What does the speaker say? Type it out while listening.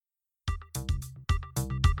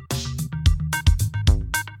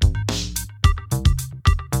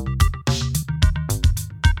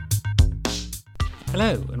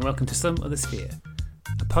Hello, and welcome to Some Other Sphere,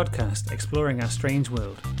 a podcast exploring our strange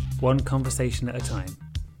world, one conversation at a time.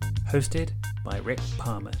 Hosted by Rick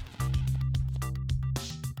Palmer.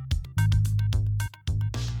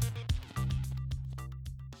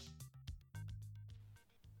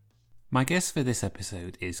 My guest for this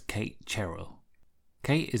episode is Kate Cherrell.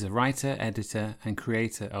 Kate is a writer, editor, and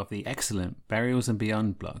creator of the excellent Burials and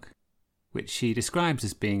Beyond blog, which she describes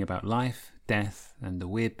as being about life, death, and the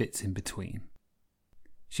weird bits in between.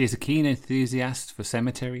 She is a keen enthusiast for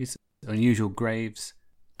cemeteries, unusual graves,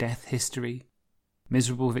 death history,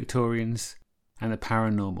 miserable Victorians, and the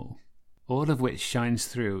paranormal, all of which shines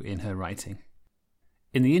through in her writing.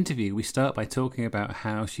 In the interview, we start by talking about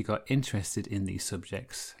how she got interested in these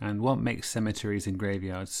subjects and what makes cemeteries and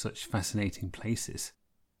graveyards such fascinating places.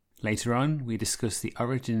 Later on, we discuss the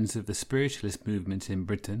origins of the spiritualist movement in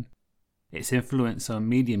Britain, its influence on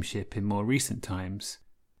mediumship in more recent times,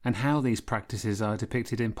 and how these practices are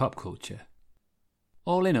depicted in pop culture.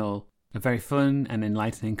 All in all, a very fun and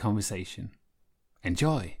enlightening conversation.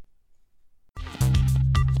 Enjoy!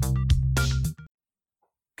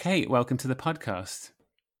 Kate, welcome to the podcast.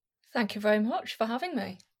 Thank you very much for having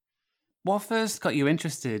me. What first got you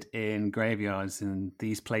interested in graveyards and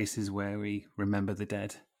these places where we remember the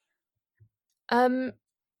dead? I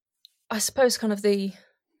suppose kind of the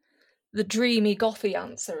dreamy gothy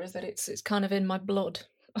answer is that it's kind of in my blood.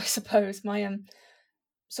 I suppose my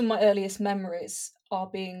some of my earliest memories are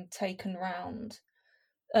being taken round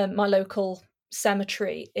my local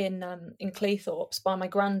cemetery in Cleethorpes by my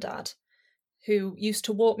granddad, who used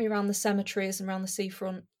to walk me around the cemeteries and around the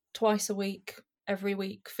seafront twice a week, every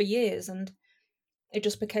week for years, and it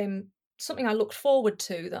just became something I looked forward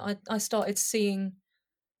to, that I started seeing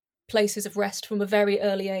places of rest from a very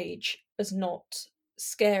early age as not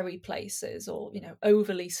scary places or,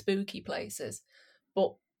 overly spooky places,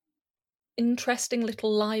 but interesting little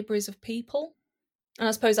libraries of people. And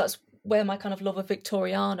I suppose that's where my kind of love of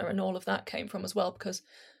Victoriana and all of that came from as well, because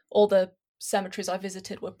all the cemeteries I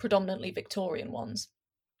visited were predominantly Victorian ones.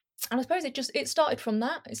 And I suppose it started from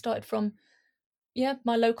that. It started from,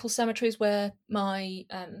 my local cemeteries where a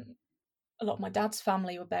lot of my dad's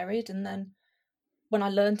family were buried. And then when I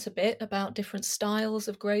learnt a bit about different styles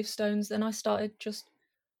of gravestones, then I started just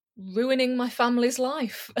ruining my family's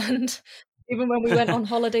life. And even when we went on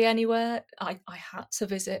holiday anywhere, I had to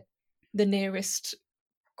visit the nearest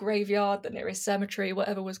graveyard, the nearest cemetery,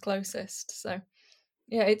 whatever was closest. So,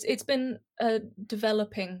 it's been a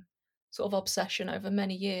developing sort of obsession over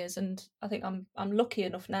many years, and I think I'm lucky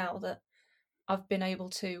enough now that I've been able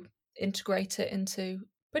to integrate it into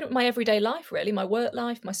pretty much my everyday life, really, my work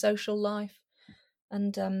life, my social life,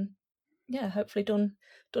 and hopefully done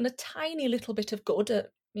a tiny little bit of good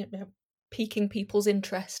at piquing people's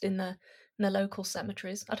interest in their local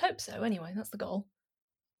cemeteries. I'd hope so. Anyway, that's the goal.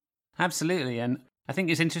 Absolutely, and I think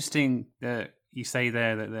it's interesting that you say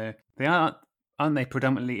there that aren't they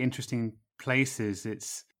predominantly interesting places?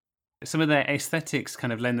 It's some of their aesthetics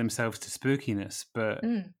kind of lend themselves to spookiness,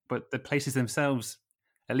 but the places themselves,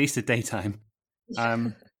 at least at daytime,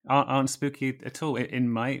 aren't spooky at all, in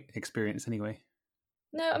my experience anyway.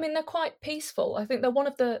 No, I mean, they're quite peaceful. I think they're one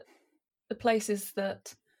of the places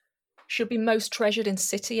that should be most treasured in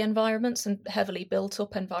city environments and heavily built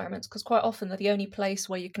up environments, because quite often they're the only place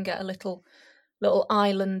where you can get a little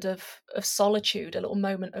island of solitude, a little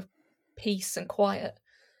moment of peace and quiet.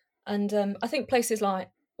 And I think places like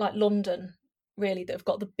London, really, that have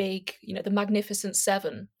got the big, the Magnificent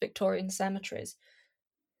Seven Victorian cemeteries,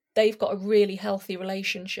 they've got a really healthy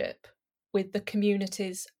relationship with the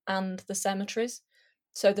communities and the cemeteries.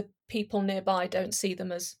 So the people nearby don't see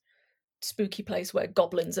them as spooky place where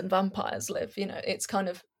goblins and vampires live. It's kind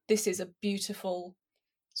of, this is a beautiful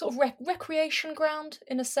sort of recreation ground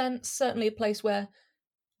in a sense, certainly a place where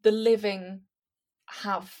the living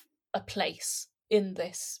have a place in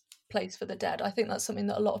this place for the dead. I think that's something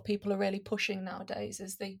that a lot of people are really pushing nowadays,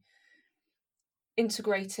 is the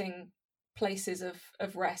integrating places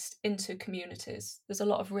of rest into communities. There's a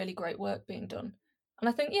lot of really great work being done. And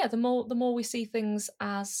I think, the more we see things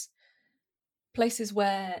as places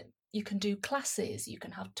where you can do classes, you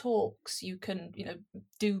can have talks, you can,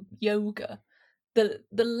 do yoga, the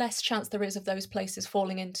less chance there is of those places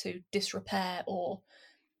falling into disrepair or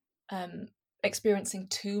experiencing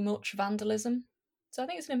too much vandalism. So I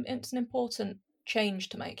think it's an important change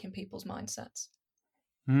to make in people's mindsets.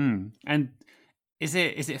 And is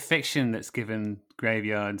it fiction that's given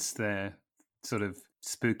graveyards their sort of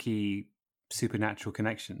spooky supernatural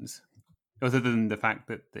connections, other than the fact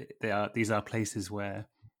that these are places where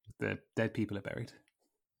the dead people are buried?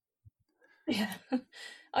 Yeah,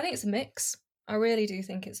 I think it's a mix. I really do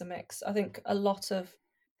think it's a mix. I think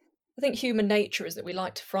human nature is that we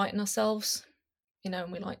like to frighten ourselves,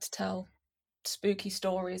 and we like to tell spooky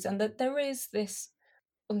stories, and that there is this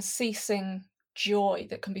unceasing joy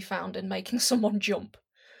that can be found in making someone jump,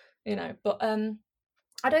 But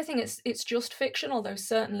I don't think it's just fiction, although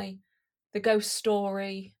certainly the ghost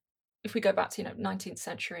story, if we go back to 19th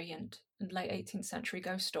century and late 18th century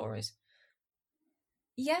ghost stories,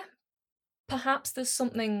 yeah, perhaps there's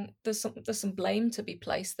some blame to be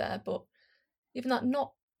placed there, but even that,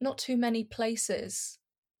 not too many places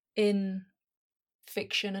in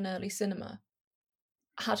fiction and early cinema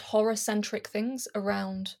had horror-centric things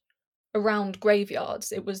around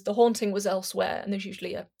graveyards. It was the haunting was elsewhere, and there's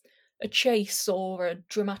usually a chase or a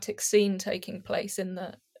dramatic scene taking place in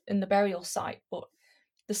the burial site, but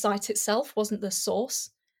the site itself wasn't the source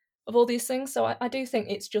of all these things. So I do think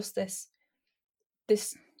it's just this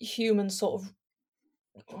human sort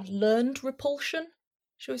of learned repulsion,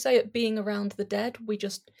 shall we say, at being around the dead. We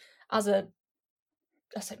just, as a,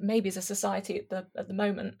 I say maybe as a society at the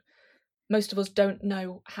moment, most of us don't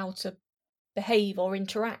know how to behave or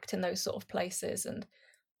interact in those sort of places, and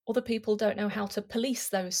other people don't know how to police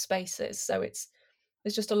those spaces. So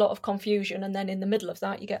there's just a lot of confusion, and then in the middle of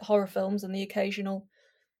that, you get horror films and the occasional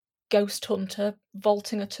ghost hunter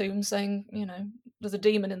vaulting a tomb saying, there's a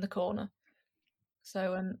demon in the corner.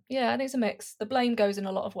 So yeah, and it's a mix. The blame goes in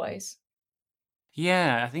a lot of ways.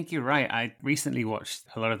 Yeah, I think you're right. I recently watched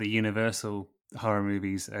a lot of the Universal horror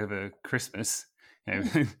movies over Christmas,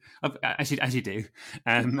 as you do,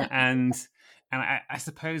 and I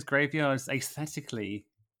suppose graveyards aesthetically,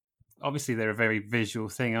 obviously they're a very visual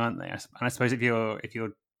thing, aren't they? And I suppose if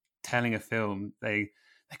you're telling a film, they're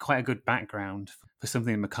quite a good background for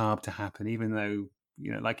something macabre to happen, even though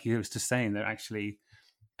like you was just saying, they're actually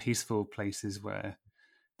peaceful places where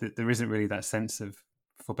there isn't really that sense of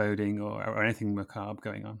foreboding or anything macabre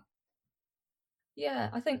going on. Yeah,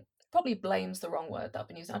 I think probably blame's the wrong word that I've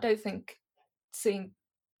been using. I don't think seeing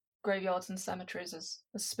graveyards and cemeteries as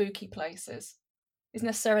spooky places is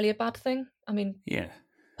necessarily a bad thing. I mean, yeah,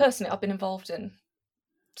 personally, I've been involved in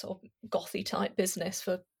sort of gothy type business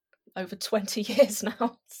for over 20 years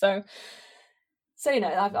now. So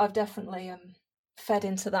I've definitely fed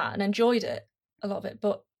into that and enjoyed it, a lot of it.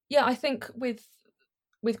 But yeah, I think with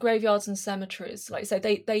graveyards and cemeteries, like I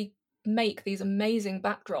say, they make these amazing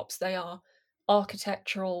backdrops. They are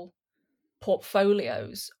architectural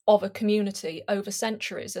portfolios of a community over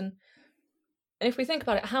centuries. And if we think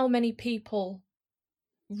about it, how many people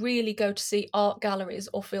really go to see art galleries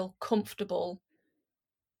or feel comfortable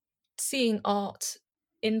seeing art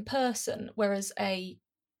in person, whereas a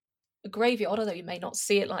graveyard, although you may not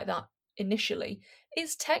see it like that initially,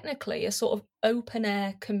 is technically a sort of open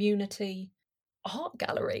air community art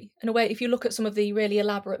gallery. In a way, if you look at some of the really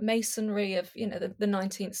elaborate masonry of the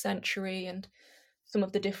 19th century and some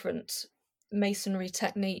of the different masonry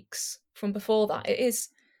techniques from before that, it's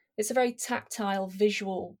a very tactile,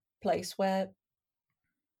 visual place where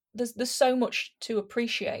there's so much to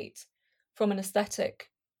appreciate from an aesthetic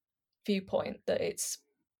viewpoint that it's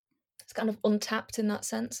kind of untapped in that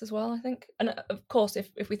sense as well, I think. And of course,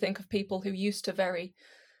 if we think of people who used to very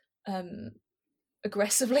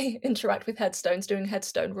aggressively interact with headstones, doing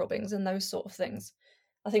headstone rubbings and those sort of things,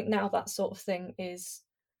 I think now that sort of thing is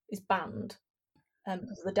banned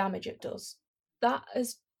because of the damage it does. That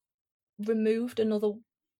has removed another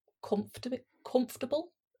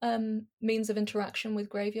comfortable means of interaction with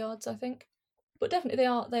graveyards, I think. But definitely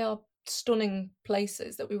they are stunning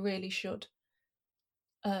places that we really should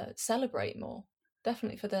celebrate more.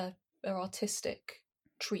 Definitely for their artistic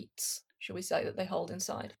treats, shall we say, that they hold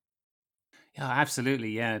inside. Yeah, absolutely.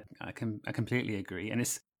 Yeah, I completely agree. And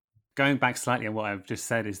it's going back slightly on what I've just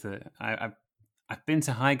said is that I've been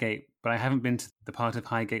to Highgate, but I haven't been to the part of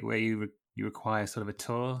Highgate where you require sort of a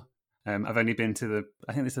tour. I've only been to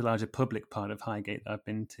I think there's a larger public part of Highgate that I've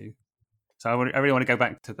been to. So I really want to go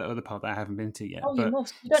back to the other part that I haven't been to yet. Oh, you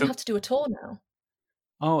must. You don't have to do a tour now.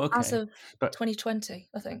 Oh, okay. As of 2020,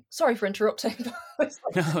 I think. Sorry for interrupting.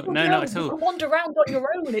 No, not at all. You can wander around on your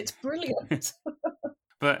own. It's brilliant.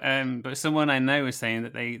 But someone I know is saying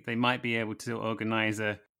that they might be able to organise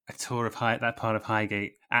a tour of that part of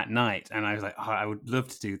Highgate at night, and I was like, I would love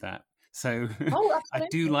to do that. So I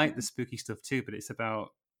do like the spooky stuff too, but it's about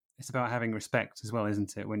having respect as well,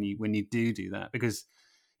 isn't it? When you do that, because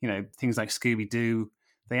things like Scooby-Doo,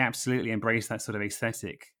 they absolutely embrace that sort of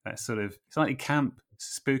aesthetic, that sort of slightly camp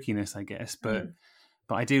spookiness, I guess. But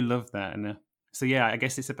I do love that, and so yeah, I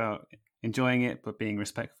guess it's about enjoying it but being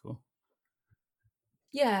respectful.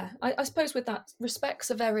 Yeah, I suppose with that, respect's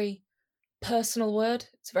a very personal word.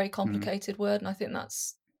 It's a very complicated word, and I think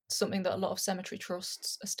that's something that a lot of cemetery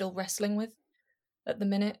trusts are still wrestling with at the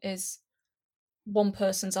minute, is one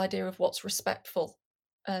person's idea of what's respectful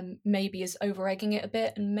maybe is over egging it a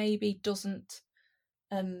bit, and maybe doesn't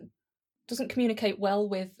communicate well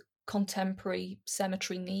with contemporary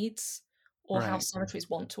cemetery needs or how Right. cemeteries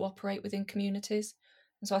want to operate within communities.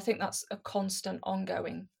 And so I think that's a constant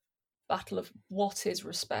ongoing battle of what is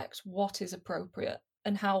respect, what is appropriate,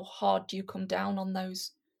 and how hard do you come down on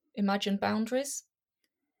those imagined boundaries.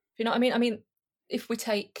 You know what I mean? I mean, if we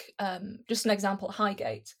take just an example at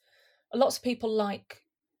Highgate, lots of people like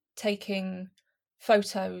taking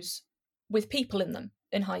photos with people in them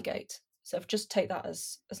in Highgate. So if just take that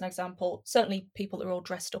as an example, certainly people that are all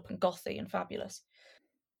dressed up and gothy and fabulous.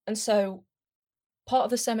 And so part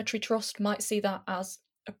of the cemetery trust might see that as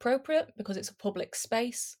appropriate because it's a public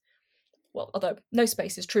space. Well, although no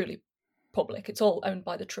space is truly public, it's all owned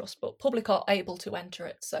by the trust, but public are able to enter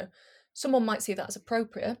it. So someone might see that as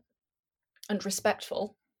appropriate and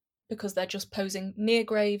respectful because they're just posing near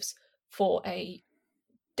graves for a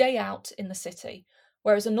day out in the city,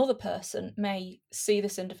 whereas another person may see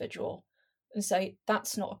this individual and say,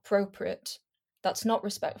 that's not appropriate, that's not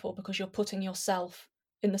respectful because you're putting yourself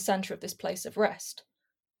in the centre of this place of rest.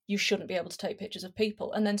 You shouldn't be able to take pictures of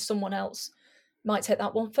people. And then someone else might take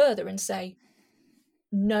that one further and say,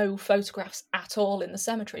 no photographs at all in the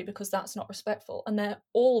cemetery because that's not respectful. And they're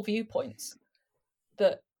all viewpoints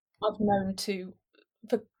that I've known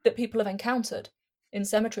that people have encountered in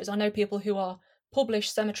cemeteries. I know people who are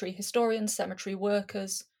published cemetery historians, cemetery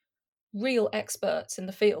workers, real experts in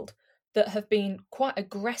the field that have been quite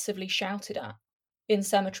aggressively shouted at in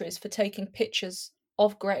cemeteries for taking pictures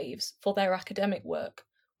of graves for their academic work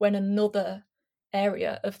when another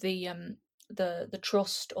area of the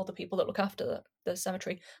trust or the people that look after the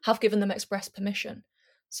cemetery have given them express permission.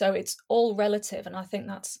 So it's all relative, and I think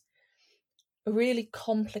that's a really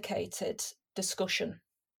complicated discussion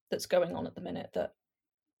that's going on at the minute that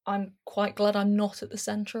I'm quite glad I'm not at the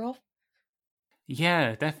centre of.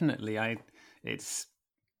 Yeah, definitely. It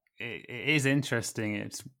is interesting.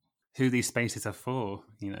 It's who these spaces are for.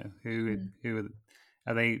 You know, who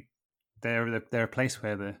are they? They're a place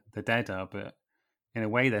where the dead are, but in a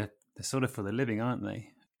way they're sort of for the living, aren't they?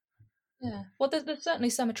 Yeah. Well, there's certainly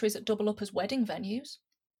cemeteries that double up as wedding venues.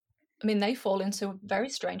 I mean, they fall into a very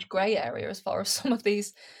strange grey area as far as some of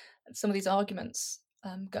these arguments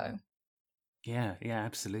go. Yeah,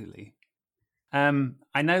 absolutely.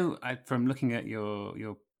 I know from looking at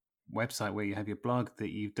your website where you have your blog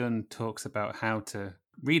that you've done talks about how to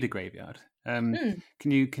read a graveyard. Can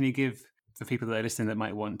you give, for people that are listening that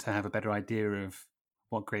might want to have a better idea of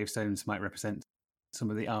what gravestones might represent, some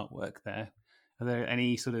of the artwork there? Are there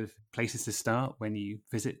any sort of places to start when you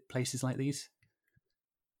visit places like these?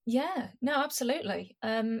 Yeah, no, absolutely.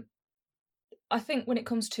 I think when it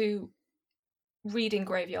comes to reading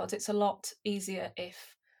graveyards, it's a lot easier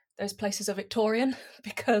if those places are Victorian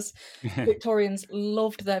because Victorians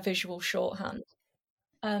loved their visual shorthand.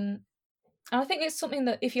 And I think it's something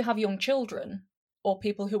that if you have young children or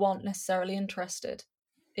people who aren't necessarily interested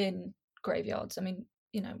in graveyards, I mean,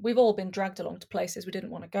 you know, we've all been dragged along to places we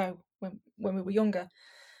didn't want to go when we were younger.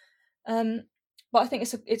 But I think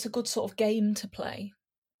it's a good sort of game to play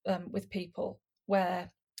with people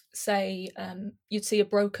where, say, you'd see a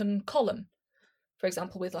broken column, for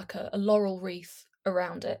example, with like a laurel wreath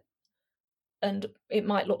around it. And it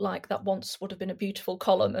might look like that once would have been a beautiful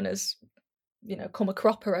column and has, you know, come a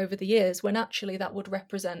cropper over the years, when actually that would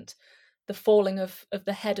represent the falling of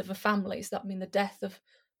the head of a family. So that mean the death of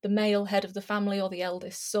the male head of the family or the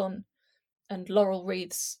eldest son. And laurel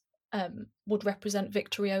wreaths would represent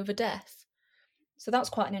victory over death. So that's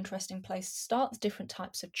quite an interesting place to start. There's different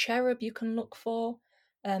types of cherub you can look for.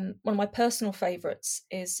 One of my personal favourites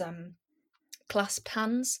is clasp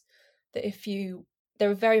hands.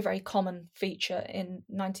 They're a very, very common feature in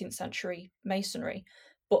 19th century masonry.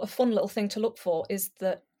 But a fun little thing to look for is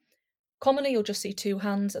that commonly you'll just see two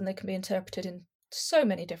hands and they can be interpreted in so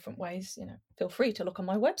many different ways. You know, feel free to look on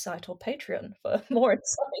my website or Patreon for more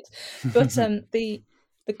insight. But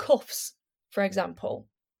the cuffs, for example,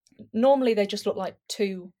 normally they just look like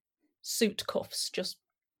two suit cuffs, just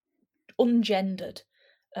ungendered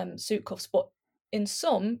suit cuffs. But in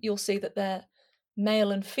some, you'll see that they're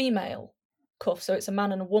male and female cuffs. So it's a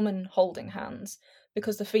man and a woman holding hands,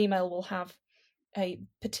 because the female will have a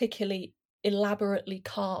particularly elaborately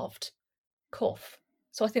carved cuff.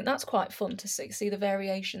 So I think that's quite fun to see the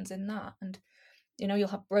variations in that. And, you know, you'll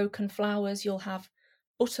have broken flowers, you'll have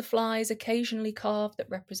butterflies occasionally carved that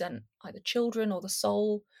represent either children or the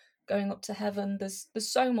soul going up to heaven. There's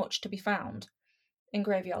so much to be found in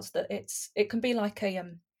graveyards that it can be like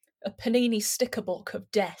a Panini sticker book of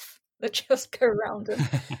death that just go around and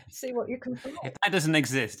see what you can find. If that doesn't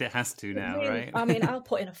exist, it has to now, Really, right? I mean, I'll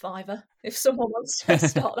put in a £5 if someone wants to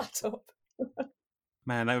start that up.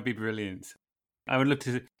 Man, that would be brilliant. I would love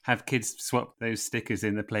to have kids swap those stickers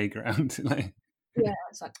in the playground. Like, yeah,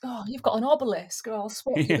 it's like, oh, you've got an obelisk. Oh, I'll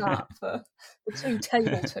swap you that for the 2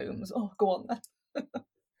 table tombs. Oh, go on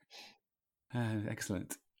then.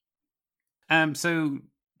 Excellent. So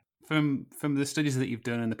from the studies that you've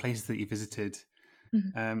done and the places that you visited,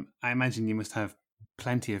 I imagine you must have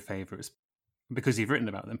plenty of favourites because you've written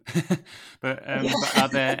about them. but are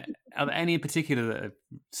there any in particular that have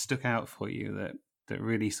stuck out for you that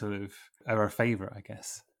really sort of are a favourite, I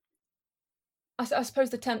guess? I suppose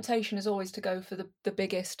the temptation is always to go for the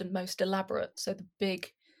biggest and most elaborate, so the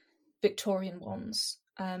big Victorian ones.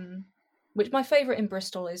 Which my favourite in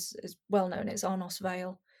Bristol is well known. It's Arnos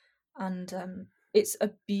Vale, and it's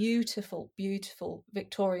a beautiful, beautiful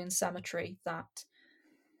Victorian cemetery that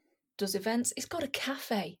does events. It's got a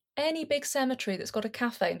cafe. Any big cemetery that's got a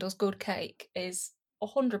cafe and does good cake is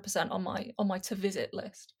 100% on my to visit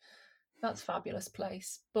list. That's a fabulous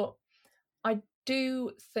place. But I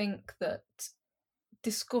do think that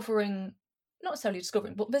not necessarily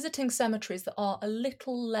discovering, but visiting cemeteries that are a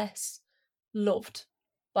little less loved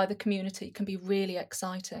by the community can be really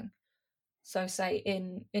exciting. So say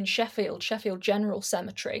in Sheffield General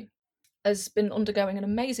Cemetery has been undergoing an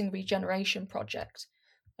amazing regeneration project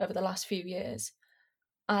over the last few years.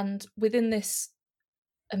 And within this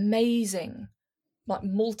amazing, like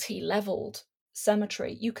multi-leveled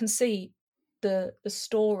cemetery, you can see the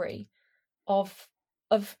story of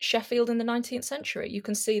Sheffield in the 19th century. You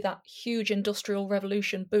can see that huge industrial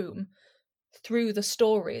revolution boom through the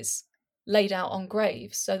stories laid out on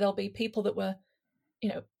graves. So there'll be people that were,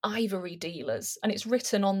 ivory dealers, and it's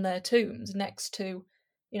written on their tombs next to,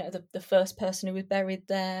 the first person who was buried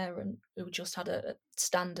there and who just had a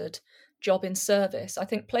standard job in service. I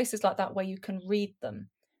think places like that where you can read them,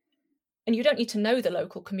 and you don't need to know the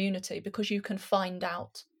local community because you can find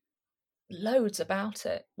out loads about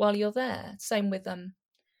it while you're there. Same with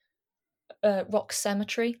Rock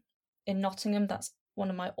Cemetery in Nottingham. That's one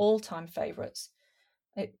of my all-time favourites.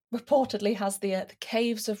 It reportedly has the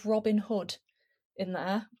caves of Robin Hood in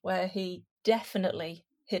there, where he definitely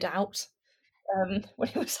hid out when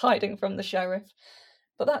he was hiding from the sheriff.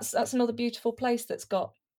 But that's another beautiful place that's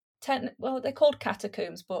got they're called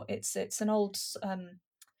catacombs, but it's an old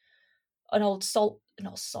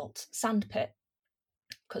sand pit,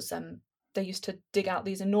 because they used to dig out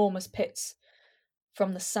these enormous pits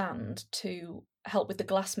from the sand to help with the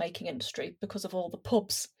glassmaking industry because of all the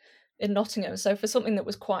pubs in Nottingham. So for something that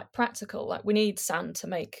was quite practical, like we need sand to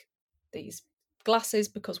make these glasses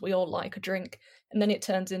because we all like a drink, and then it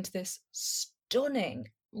turns into this stunning,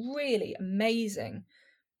 really amazing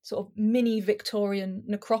sort of mini Victorian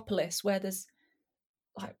necropolis where there's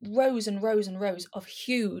like rows and rows and rows of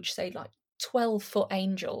huge, say like 12-foot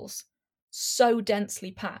angels, so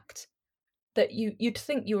densely packed that you'd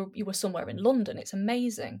think you were somewhere in London. It's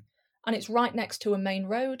amazing. And it's right next to a main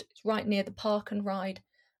road. It's right near the park and ride,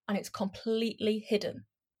 and it's completely hidden.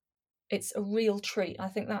 It's a real treat. I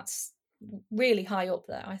think that's really high up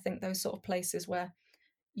there. I think those sort of places where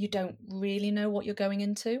you don't really know what you're going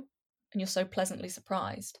into and you're so pleasantly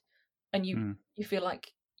surprised, and you feel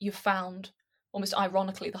like you've found, almost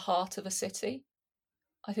ironically, the heart of a city.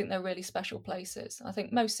 I think they're really special places. I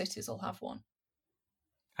think most cities will have one.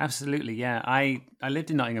 Absolutely, yeah. I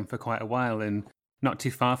lived in Nottingham for quite a while and not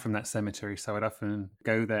too far from that cemetery, so I'd often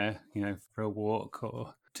go there, for a walk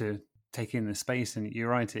or to take in the space. And you're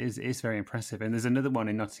right, it is very impressive. And there's another one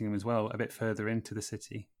in Nottingham as well, a bit further into the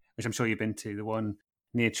city, which I'm sure you've been to, the one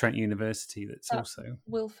near Trent University that's also...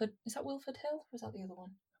 Wilford. Is that Wilford Hill, or is that the other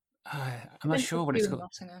one? I'm not sure what it's called.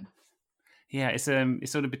 Nottingham. Yeah, it's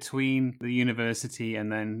sort of between the university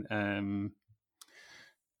and then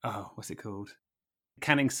what's it called?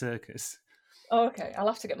 Canning Circus. Oh, okay. I'll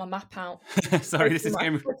have to get my map out. Sorry, this is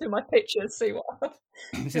getting through my pictures. See what.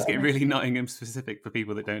 This is getting really Nottingham specific for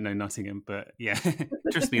people that don't know Nottingham, but yeah,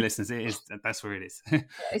 trust me, listeners, it is. That's where it is. Yeah,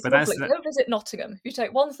 it's lovely. Go visit Nottingham. If you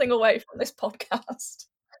take one thing away from this podcast,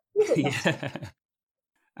 yeah,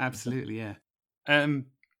 absolutely, yeah.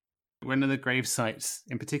 One of the grave sites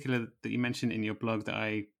in particular that you mentioned in your blog that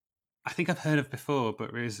I think I've heard of before,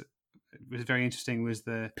 but was very interesting, was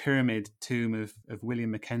the pyramid tomb of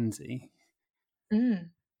William Mackenzie.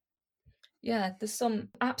 Yeah, there's some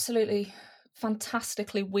absolutely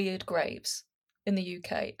fantastically weird graves in the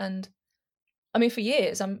UK, and I mean, for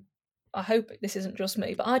years, I hope this isn't just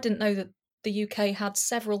me, but I didn't know that the UK had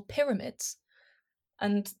several pyramids,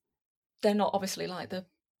 and they're not obviously like the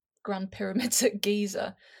Grand Pyramids at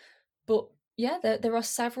Giza, But yeah, there are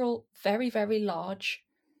several very, very large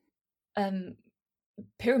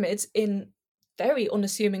pyramids in very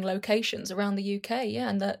unassuming locations around the UK. Yeah,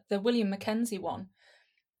 and the William Mackenzie one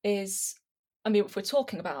is, I mean, if we're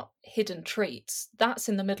talking about hidden treats, that's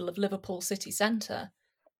in the middle of Liverpool city centre.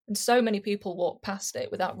 And so many people walk past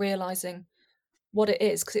it without realising what it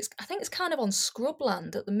is, because I think it's kind of on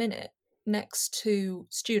scrubland at the minute, next to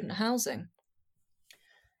student housing.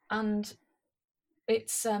 And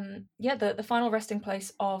it's the final resting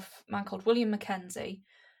place of a man called William Mackenzie,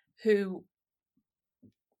 who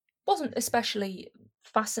wasn't especially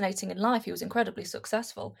fascinating in life. He was incredibly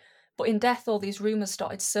successful, but in death, all these rumours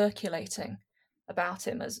started circulating about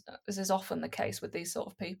him, as is often the case with these sort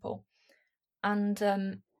of people.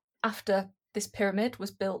 And after this pyramid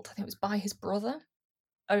was built, I think it was by his brother,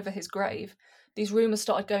 over his grave, these rumours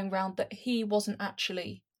started going round that he wasn't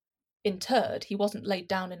actually interred. He wasn't laid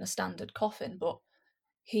down in a standard coffin, but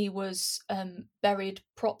he was buried,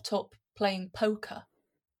 propped up, playing poker.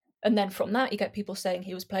 And then from that, you get people saying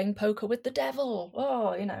he was playing poker with the devil. Oh,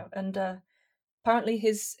 and apparently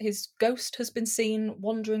his ghost has been seen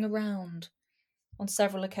wandering around on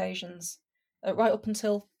several occasions, right up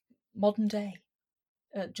until modern day,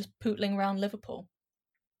 just pootling around Liverpool.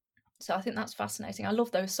 So I think that's fascinating. I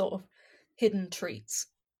love those sort of hidden treats,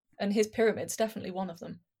 and his pyramid's definitely one of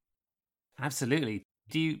them. Absolutely.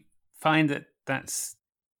 Do you find that that's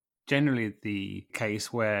generally the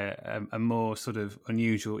case where a more sort of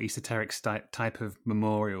unusual esoteric type of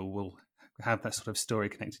memorial will have that sort of story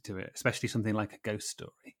connected to it, especially something like a ghost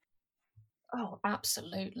story? Oh,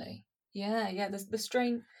 absolutely. Yeah. There's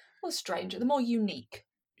the more unique,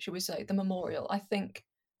 should we say, the memorial. I think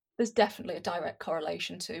there's definitely a direct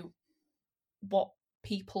correlation to what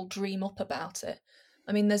people dream up about it.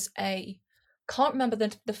 I mean, can't remember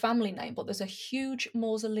the family name, but there's a huge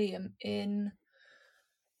mausoleum in,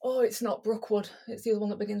 it's not Brookwood, it's the other one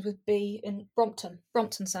that begins with B, in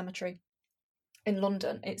Brompton Cemetery in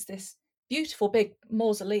London. It's this beautiful big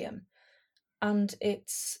mausoleum, and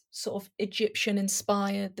it's sort of Egyptian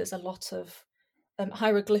inspired. There's a lot of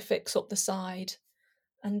hieroglyphics up the side,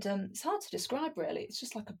 and it's hard to describe really. It's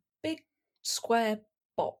just like a big square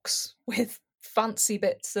box with fancy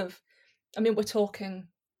bits of, I mean, we're talking,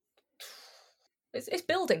 it's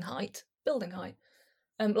building height,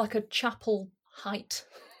 like a chapel height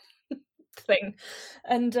thing.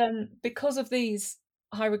 And because of these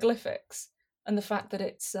hieroglyphics and the fact that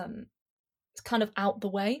it's kind of out the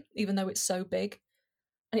way, even though it's so big,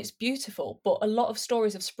 and it's beautiful, but a lot of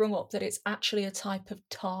stories have sprung up that it's actually a type of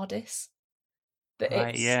TARDIS, that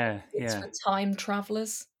Right, it's for time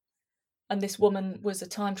travellers. And this woman was a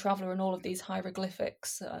time traveller, and all of these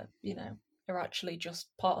hieroglyphics, are actually just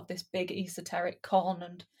part of this big esoteric con.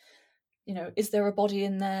 And, is there a body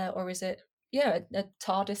in there, or is it, a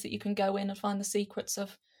TARDIS that you can go in and find the secrets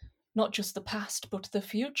of not just the past, but the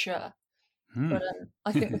future? But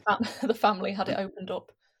I think the family had it opened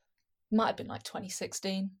up, might have been like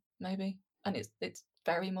 2016, maybe. And it's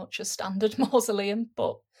very much a standard mausoleum,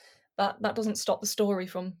 but that doesn't stop the story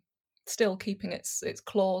from still keeping its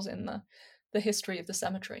claws in the history of the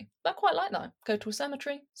cemetery. I quite like that. Go to a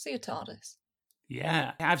cemetery, see a TARDIS.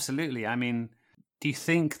 Yeah, absolutely. I mean, do you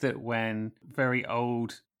think that when very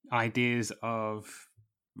old ideas of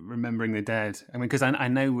remembering the dead, I mean, because I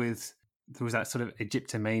know there was that sort of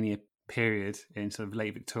Egyptomania period in sort of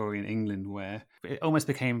late Victorian England where it almost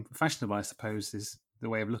became fashionable, I suppose, is the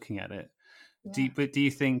way of looking at it. Yeah. Do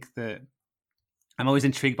you think that, I'm always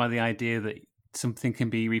intrigued by the idea that something can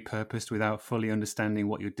be repurposed without fully understanding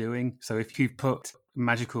what you're doing. So if you put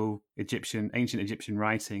magical ancient Egyptian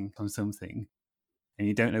writing on something and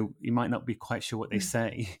you don't know, you might not be quite sure what they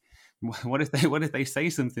say. What if they say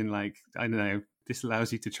something like, I don't know, this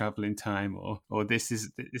allows you to travel in time, or this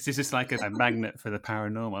is just like a magnet for the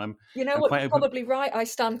paranormal. You're probably right. I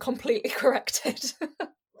stand completely corrected.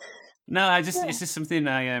 No, it's just something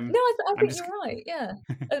I No, I think you're right. Yeah,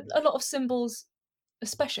 a lot of symbols,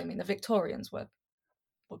 especially, I mean, the Victorians were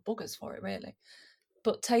buggers for it, really.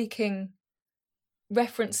 But taking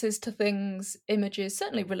references to things, images,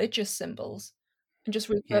 certainly religious symbols, and just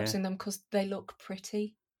repurposing them because they look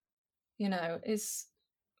pretty, it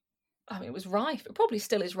was rife. It probably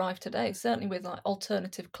still is rife today, certainly with like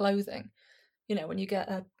alternative clothing. When you get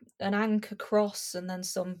an anchor cross and then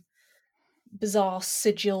some bizarre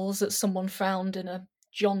sigils that someone found in a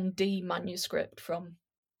John Dee manuscript from,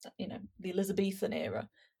 the Elizabethan era,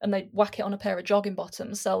 and they whack it on a pair of jogging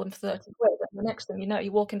bottoms, sell them for 30 quid, and the next thing you know,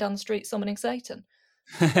 you're walking down the street summoning Satan.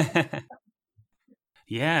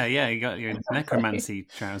 Yeah, you got your necromancy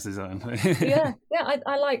trousers on. yeah,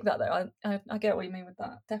 I like that though. I get what you mean with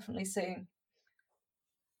that. Definitely seeing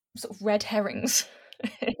sort of red herrings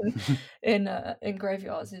in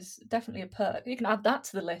graveyards is definitely a perk. You can add that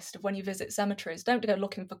to the list of when you visit cemeteries. Don't go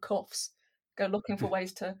looking for cuffs. Go looking for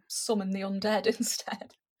ways to summon the undead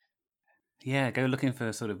instead. Yeah, go looking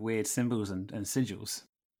for sort of weird symbols and sigils.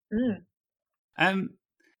 Mm. Um,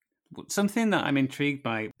 Something that I'm intrigued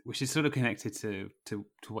by, which is sort of connected to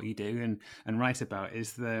what you do and write about,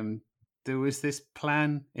 is there was this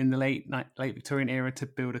plan in the late Victorian era to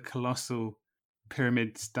build a colossal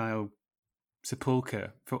pyramid style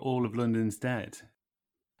sepulchre for all of London's dead.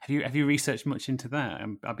 Have you researched much into that?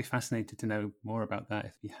 I'd be fascinated to know more about that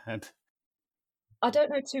if you had. I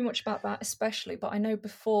don't know too much about that, especially, but I know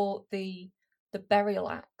before the burial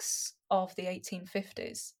acts of the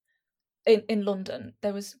 1850s in London,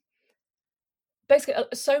 there was basically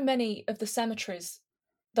so many of the cemeteries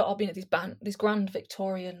that are being at these grand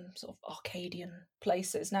Victorian sort of Arcadian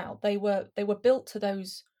places now. They were built to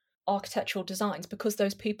those architectural designs because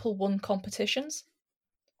those people won competitions.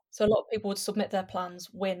 So a lot of people would submit their plans,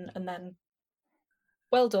 win, and then,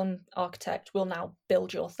 well done, architect, we'll now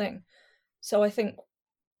build your thing. So I think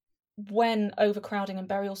when overcrowding and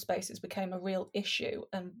burial spaces became a real issue,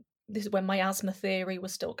 and this is when miasma theory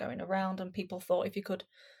was still going around, and people thought if you could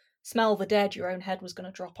smell the dead, your own head was going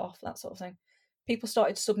to drop off, that sort of thing. People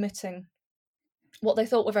started submitting what they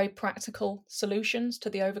thought were very practical solutions to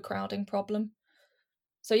the overcrowding problem.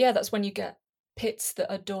 So yeah, that's when you get pits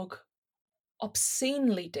that are dug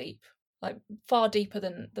obscenely deep, like far deeper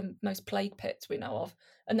than the most plague pits we know of.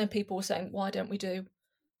 And then people were saying, why don't we do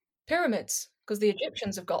pyramids? Because the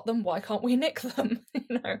Egyptians have got them, why can't we nick them?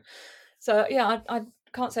 So yeah, I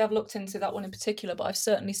can't say I've looked into that one in particular, but I've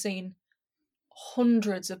certainly seen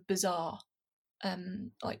hundreds of bizarre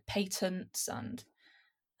like patents and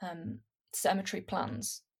cemetery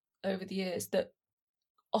plans over the years that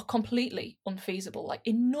are completely unfeasible, like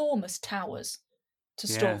enormous towers to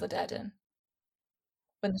store Yeah. the dead in.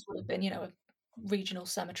 When this would have been, a regional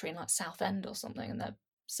cemetery in like Southend or something, and they're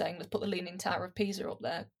saying let's put the Leaning Tower of Pisa up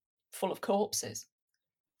there, full of corpses.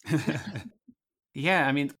 Yeah,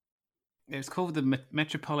 I mean, it was called the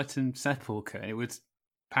Metropolitan Sepulchre. It was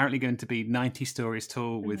apparently going to be 90 stories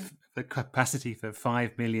tall with the capacity for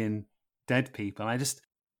 5 million dead people. I just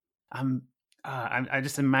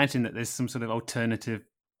imagine that there's some sort of alternative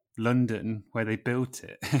London where they built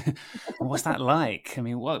it. What's that like? I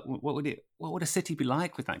mean, what would a city be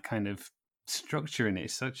like with that kind of structure in it?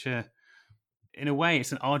 It's such in a way,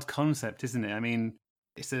 it's an odd concept, isn't it? I mean,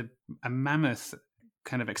 it's a mammoth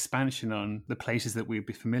kind of expansion on the places that we'd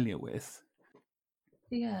be familiar with.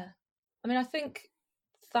 Yeah, I mean, I think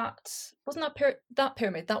that wasn't that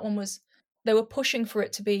pyramid. That one was. They were pushing for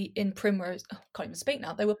it to be in Primrose. Oh, I can't even speak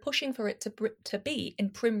now. They were pushing for it to be in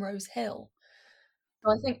Primrose Hill.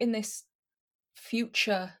 So I think in this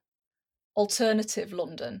future alternative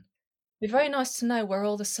London, it'd be very nice to know where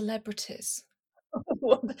all the celebrities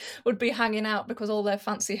would be hanging out, because all their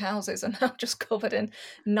fancy houses are now just covered in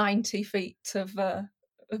 90 feet of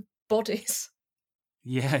bodies.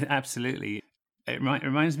 Yeah, absolutely. It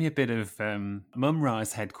reminds me a bit of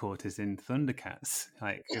Mumra's headquarters in Thundercats.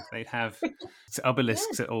 Like if they'd have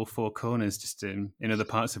obelisks Yeah. at all four corners, just in other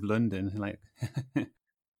parts of London. Like,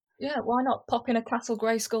 Yeah, why not pop in a Castle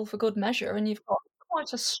Grayskull for good measure, and you've got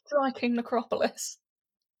quite a striking necropolis.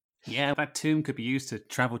 yeah, that tomb could be used to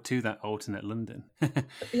travel to that alternate London. We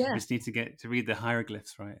Yeah, just need to get to read the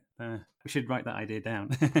hieroglyphs right. We should write that idea down.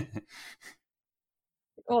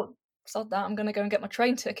 well, sod that. I'm going to go and get my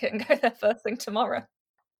train ticket and go there first thing tomorrow.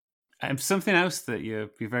 Something else that you're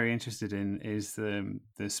very interested in is the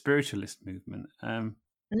spiritualist movement. Mm.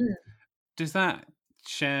 Does that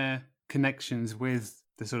share connections with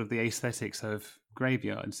the sort of the aesthetics of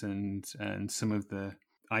graveyards and some of the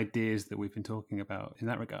ideas that we've been talking about in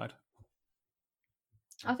that regard?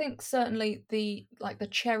 I think certainly the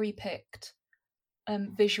cherry picked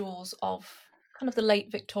visuals of kind of the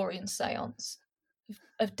late Victorian seance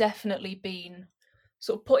have definitely been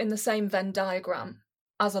sort of put in the same Venn diagram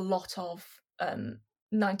as a lot of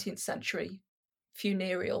 19th century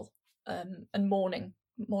funereal and mourning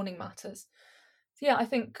matters. So yeah, I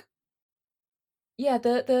think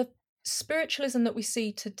the spiritualism that we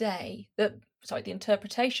see today, the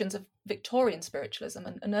interpretations of Victorian spiritualism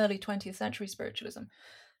and early 20th century spiritualism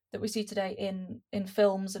that we see today in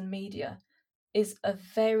films and media is a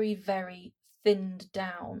very, very thinned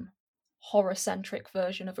down horror-centric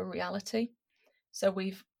version of a reality. So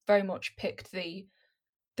we've very much picked the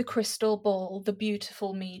crystal ball, the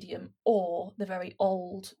beautiful medium, or the very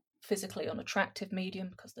old, physically unattractive medium,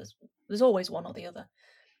 because there's always one or the other.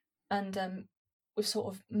 And we've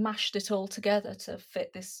sort of mashed it all together to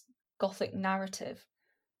fit this gothic narrative.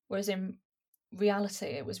 Whereas in reality,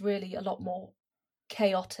 it was really a lot more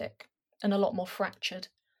chaotic and a lot more fractured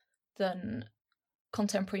than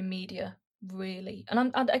contemporary media, really.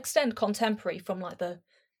 And I'd extend contemporary from like the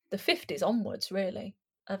 50s onwards, really,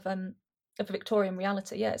 of Victorian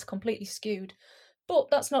reality. Yeah, it's completely skewed. But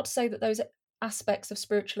that's not to say that those aspects of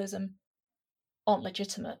spiritualism aren't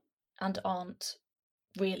legitimate and aren't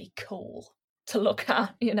really cool to look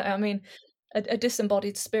at. You know, I mean, a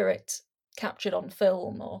disembodied spirit captured on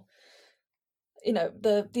film, or you know,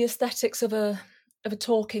 the aesthetics of a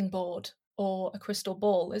talking board or a crystal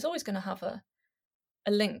ball is always going to have a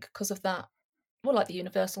link because of that. Well, like the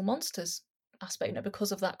Universal Monsters aspect, you know,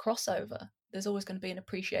 because of that crossover, there's always going to be an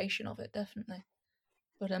appreciation of it, definitely.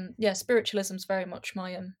 But yeah, spiritualism's very much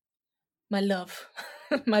my my love,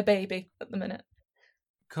 my baby at the minute.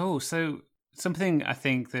 Cool. So something I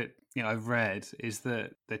think that I've read is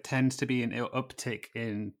that there tends to be an uptick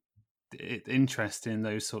in interest in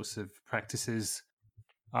those sorts of practices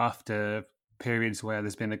after periods where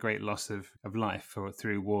there's been a great loss of life, or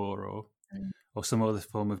through war, or some other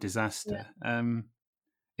form of disaster. Yeah.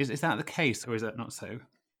 Is that the case, or is that not so?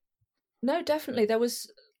 No, definitely. There was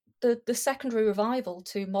the secondary revival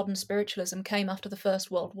to modern spiritualism came after the First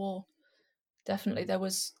World War. Definitely, there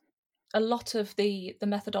was a lot of the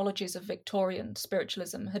methodologies of Victorian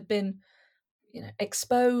spiritualism had been, you know,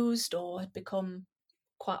 exposed or had become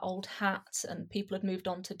quite old hat, and people had moved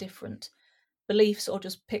on to different beliefs, or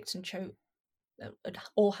just picked and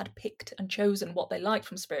had picked and chosen what they liked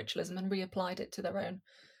from spiritualism and reapplied it to their own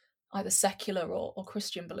either secular or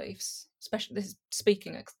Christian beliefs. Especially, this is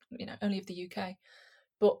speaking, you know, only of the UK,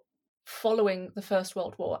 but following the First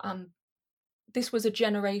World War, and this was a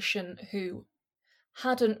generation who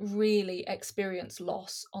hadn't really experienced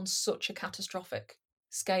loss on such a catastrophic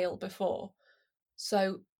scale before.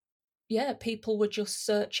 So, yeah, people were just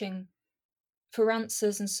searching for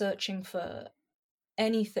answers and searching for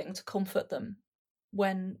anything to comfort them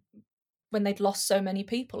when they'd lost so many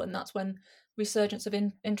people. And that's when resurgence of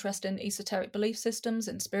interest in esoteric belief systems,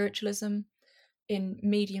 in spiritualism, in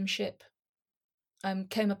mediumship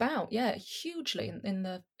came about. Yeah, hugely in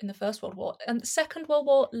the First World War, and the Second World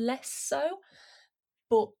War less so.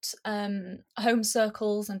 But home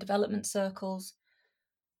circles and development circles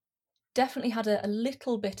definitely had a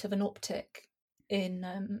little bit of an uptick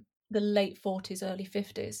in the late 40s, early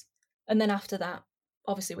 50s. And then after that,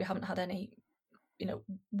 obviously, we haven't had any, you know,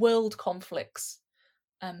 world conflicts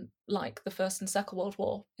like the First and Second World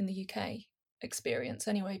War in the UK experience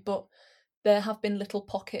anyway. But there have been little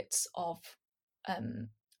pockets of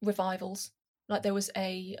revivals. Like there was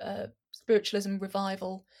a spiritualism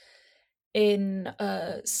revival in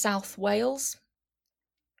South Wales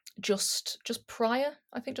just prior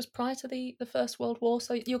to the First World War.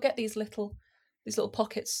 So you'll get these little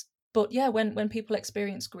pockets. But yeah, when people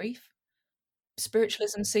experience grief,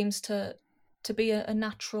 spiritualism seems to be a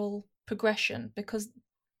natural progression, because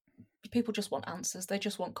people just want answers, they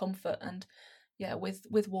just want comfort. And yeah,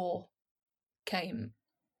 with war came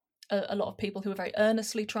a lot of people who were very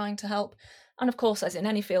earnestly trying to help, and of course, as in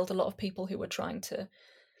any field, a lot of people who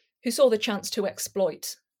saw the chance to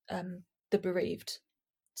exploit the bereaved.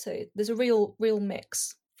 So there's a real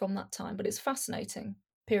mix from that time, but it's a fascinating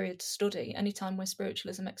period to study anytime where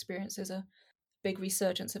spiritualism experiences a big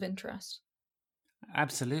resurgence of interest.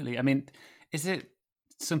 Absolutely. I mean, is it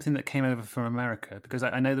something that came over from America? Because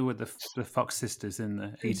I know there were the Fox sisters in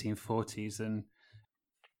the 1840s, and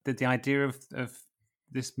did the idea of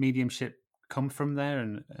this mediumship come from there,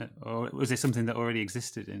 and or was it something that already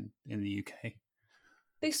existed in the UK?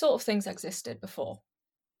 These sort of things existed before.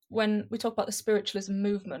 When we talk about the spiritualism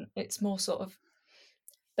movement, it's more sort of,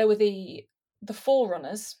 there were the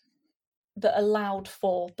forerunners that allowed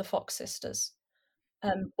for the Fox sisters.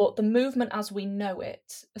 But the movement as we know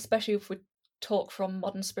it, especially if we talk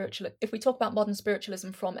about modern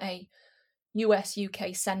spiritualism from a US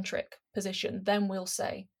UK centric position, then we'll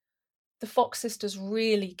say the Fox sisters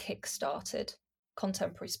really kick-started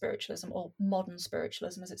contemporary spiritualism, or modern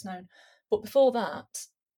spiritualism as it's known. But before that,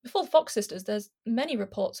 before the Fox sisters, there's many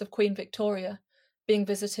reports of Queen Victoria being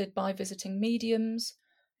visited by visiting mediums,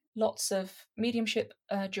 lots of mediumship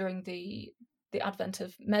during the advent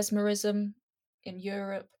of mesmerism in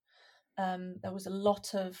Europe. There was a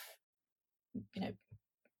lot of, you know,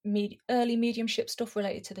 early mediumship stuff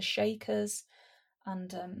related to the Shakers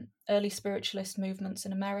and early spiritualist movements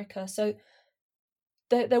in America. So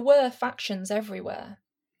there were factions everywhere,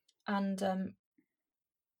 and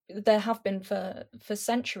there have been for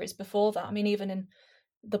centuries before that. I mean, even in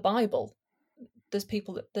the Bible, there's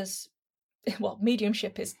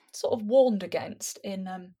mediumship is sort of warned against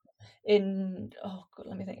in in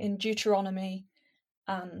Deuteronomy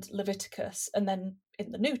and Leviticus, and then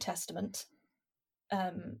in the New Testament,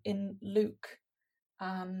 in Luke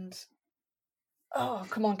and oh,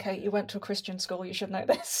 come on, Kate, you went to a Christian school, you should know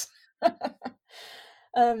this.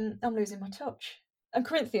 I'm losing my touch. And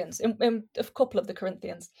Corinthians, in a couple of the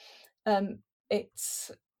Corinthians,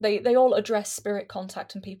 it's they all address spirit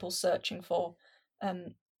contact and people searching for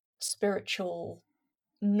spiritual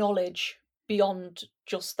knowledge beyond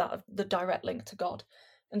just that, the direct link to God.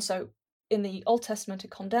 And so in the Old Testament,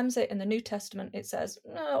 it condemns it. In the New Testament, it says,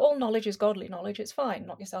 no, all knowledge is godly knowledge. It's fine.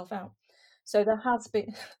 Knock yourself out. So there has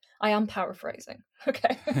been, I am paraphrasing,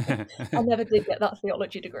 okay? I never did get that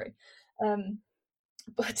theology degree.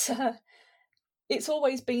 But it's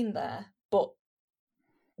always been there. But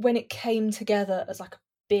when it came together as like a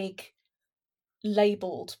big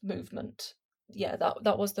labelled movement, yeah,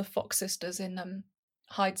 that was the Fox Sisters in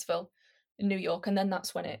Hydesville in New York. And then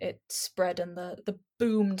that's when it spread, and the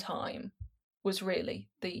boom time was really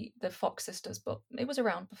the Fox Sisters, but it was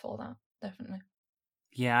around before that, definitely.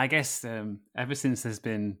 Yeah, I guess ever since there's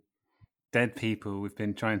been dead people, we've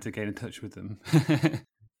been trying to get in touch with them.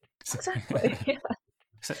 Exactly. Yeah.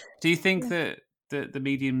 So, do you think that the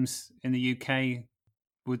mediums in the UK,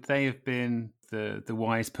 would they have been the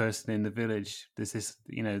wise person in the village? There's this,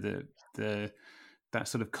 the that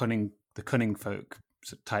sort of cunning folk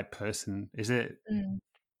type person. Is it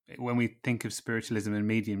when we think of spiritualism and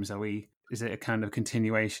mediums, is it a kind of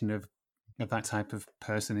continuation of that type of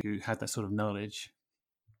person who had that sort of knowledge?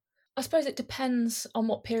 I suppose it depends on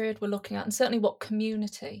what period we're looking at, and certainly what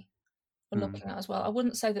community we're looking at as well. I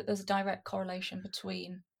wouldn't say that there's a direct correlation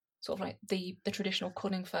between sort of like the traditional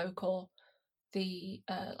cunning folk or the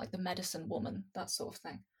like the medicine woman, that sort of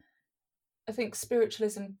thing. I think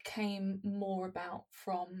spiritualism came more about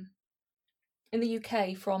in the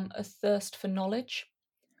UK, from a thirst for knowledge,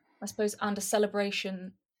 I suppose, and a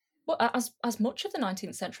celebration. Well, as much of the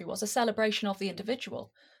 19th century was a celebration of the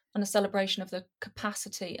individual and a celebration of the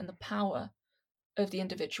capacity and the power of the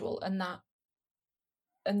individual, and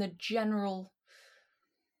the general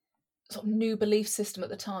sort of new belief system at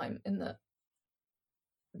the time, in that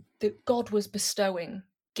God was bestowing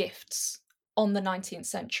gifts on the 19th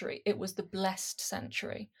century. It was the blessed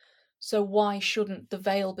century. So why shouldn't the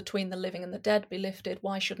veil between the living and the dead be lifted?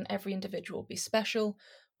 Why shouldn't every individual be special?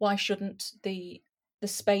 Why shouldn't the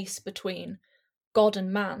space between God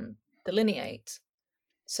and man delineate?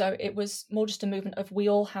 So it was more just a movement of, we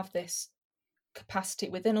all have this capacity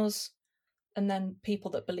within us, and then people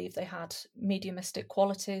that believed they had mediumistic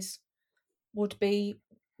qualities would be,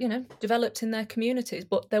 developed in their communities.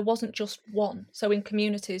 But there wasn't just one. So in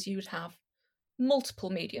communities, you would have multiple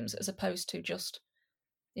mediums, as opposed to just,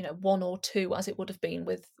 one or two, as it would have been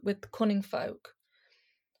with cunning folk.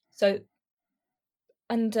 So,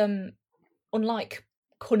 and unlike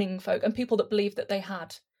cunning folk and people that believed that they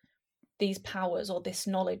had these powers or this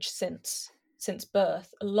knowledge since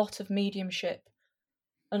birth, a lot of mediumship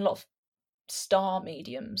and a lot of star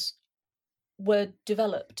mediums were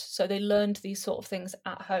developed. So they learned these sort of things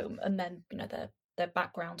at home, and then their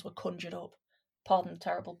backgrounds were conjured up. Pardon the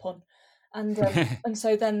terrible pun. And and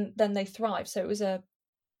so then they thrived. So it was a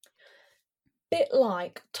bit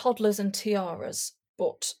like toddlers and tiaras,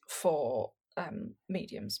 but for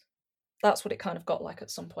mediums. That's what it kind of got like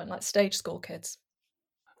at some point, like stage school kids.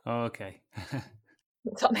 Oh, okay.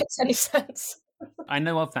 If that makes any sense. I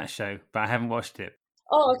know of that show, but I haven't watched it.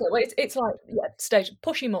 Oh, okay. Well, it's like, stage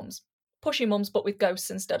pushy mums, but with ghosts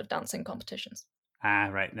instead of dancing competitions. Ah,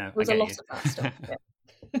 right. No, there was a lot of that stuff.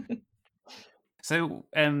 Yeah. So,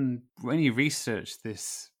 when you researched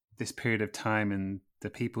this period of time and the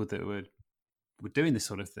people that were doing this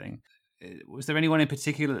sort of thing, was there anyone in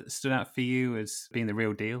particular that stood out for you as being the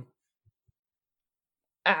real deal?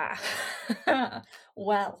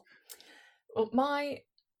 Well, my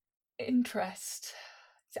interest,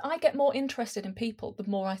 I get more interested in people the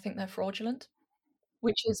more I think they're fraudulent,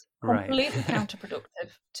 which is completely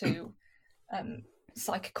counterproductive to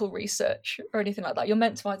psychical research or anything like that. You're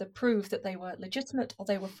meant to either prove that they were legitimate or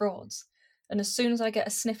they were frauds. And as soon as I get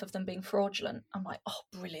a sniff of them being fraudulent, I'm like, oh,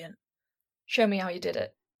 brilliant. Show me how you did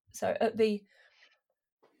it. So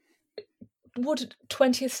would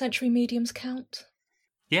 20th century mediums count?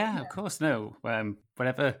 Yeah, of course. No,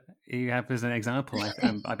 whatever you have as an example,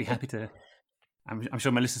 I'd be happy to. I'm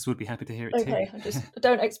sure my listeners would be happy to hear it too. Okay, I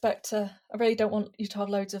don't expect. I really don't want you to have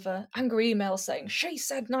loads of angry emails saying she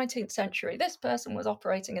said 19th century. This person was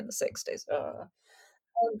operating in the 60s.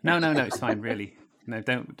 No, it's fine. Really, no,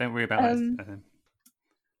 don't worry about that.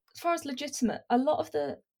 As far as legitimate, a lot of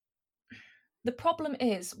the problem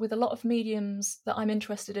is with a lot of mediums that I'm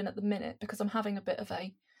interested in at the minute, because I'm having a bit of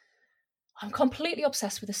a, I'm completely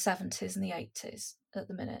obsessed with the 70s and the 80s at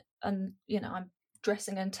the minute. And, I'm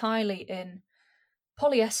dressing entirely in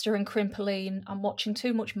polyester and crimpolene. I'm watching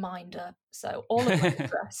too much Minder. So all of my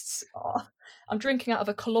interests are, I'm drinking out of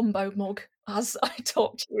a Columbo mug as I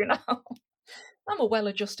talk to you now. I'm a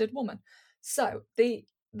well-adjusted woman. So the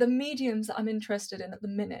mediums that I'm interested in at the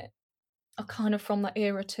minute are kind of from that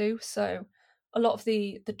era too. So a lot of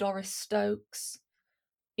the Doris Stokes,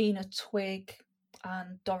 Ina Twig,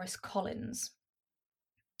 and Doris Collins.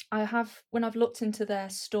 When I've looked into their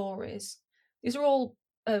stories, these are all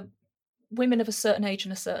women of a certain age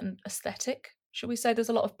and a certain aesthetic, shall we say. There's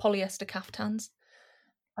a lot of polyester caftans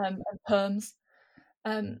and perms.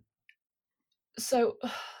 So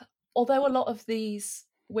although a lot of these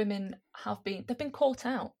women they've been caught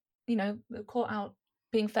out, they're caught out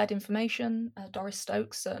being fed information. Doris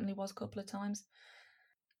Stokes certainly was a couple of times.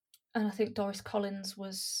 And I think Doris Collins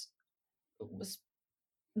was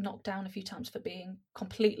knocked down a few times for being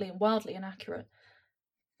completely and wildly inaccurate.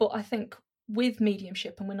 But I think with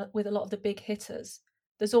mediumship and with a lot of the big hitters,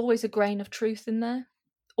 there's always a grain of truth in there,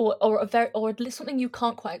 or something you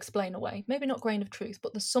can't quite explain away. Maybe not grain of truth,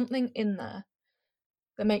 but there's something in there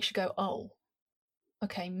that makes you go, oh,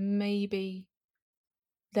 okay, maybe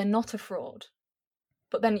they're not a fraud.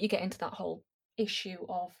 But then you get into that whole issue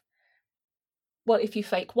of, well, if you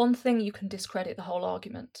fake one thing, you can discredit the whole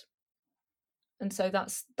argument. And so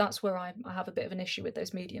that's where I have a bit of an issue with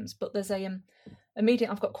those mediums. But there's a medium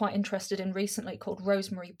I've got quite interested in recently called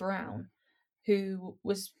Rosemary Brown, who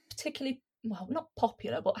was particularly, well, not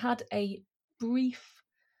popular, but had a brief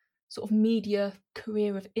sort of media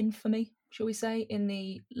career of infamy, shall we say, in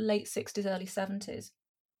the late 60s, early 70s.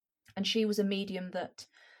 And she was a medium that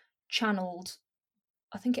channeled,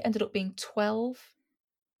 I think it ended up being 12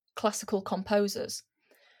 classical composers,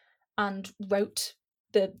 and wrote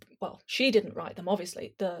she didn't write them,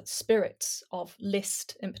 obviously. The spirits of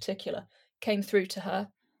Liszt in particular came through to her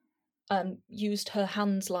and used her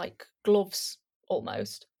hands like gloves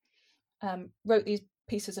almost, wrote these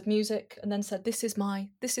pieces of music and then said, this is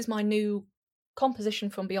my new composition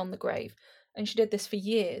from beyond the grave. And she did this for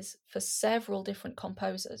years for several different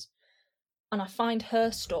composers. And I find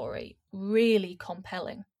her story really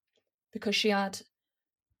compelling because she had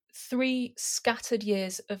 3 scattered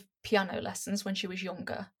years of piano lessons when she was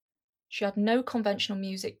younger. She had no conventional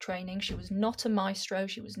music training. She was not a maestro.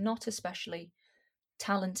 She was not especially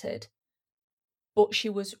talented. But she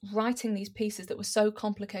was writing these pieces that were so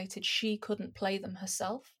complicated she couldn't play them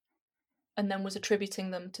herself, and then was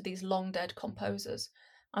attributing them to these long dead composers.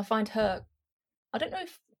 I find her, I don't know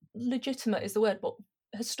if legitimate is the word, but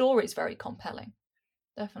her story is very compelling.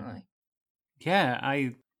 Definitely. Yeah,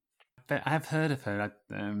 I've heard of her,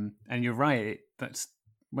 and you're right. That's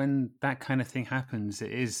when that kind of thing happens.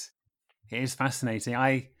 It is fascinating.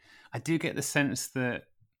 I do get the sense that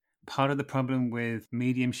part of the problem with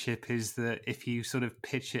mediumship is that if you sort of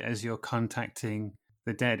pitch it as you're contacting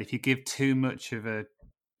the dead, if you give too much of a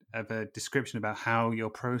description about how your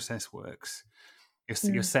process works,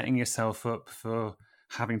 you're setting yourself up for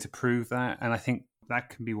having to prove that. And I think that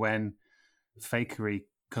can be when fakery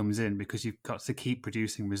comes in, because you've got to keep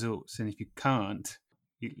producing results, and if you can't,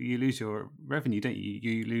 you lose your revenue, don't you?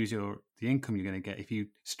 You lose the income you're going to get if you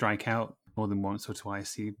strike out more than once or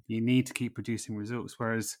twice. You need to keep producing results.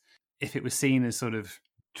 Whereas if it was seen as sort of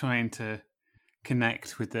trying to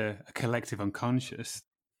connect with a collective unconscious,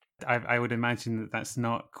 I would imagine that that's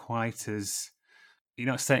not quite as, you're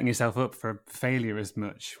not setting yourself up for failure as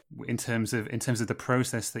much in terms of the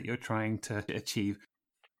process that you're trying to achieve.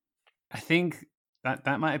 I think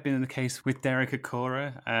that might have been the case with Derek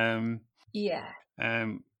Acorah.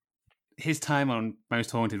 His time on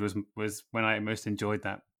Most Haunted was when I most enjoyed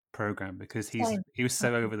that program, because he was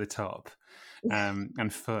so over the top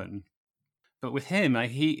and fun. But with him,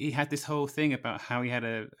 he had this whole thing about how he had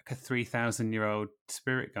a 3,000-year-old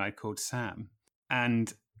spirit guide called Sam,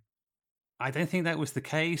 and I don't think that was the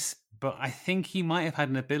case. But I think he might have had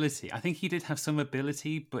an ability. I think he did have some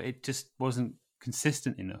ability, but it just wasn't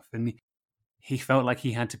consistent enough, and he felt like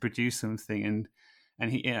he had to produce something,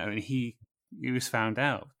 and he was found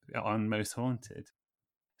out on Most Haunted.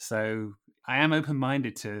 So I am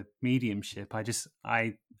open-minded to mediumship.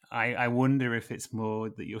 I wonder if it's more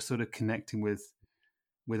that you're sort of connecting with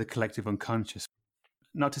a collective unconscious.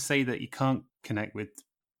 Not to say that you can't connect with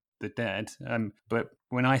the dead, but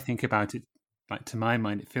when I think about it, like, to my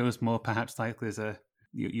mind, it feels more perhaps like there's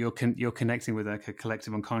you're connecting with like a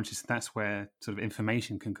collective unconscious. That's where sort of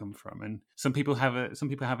information can come from, and some people have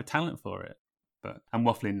a talent for it. But I'm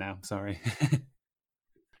waffling now. Sorry.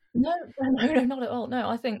 No, not at all. No,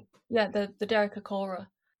 I think the Derek Acorah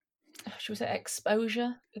should we say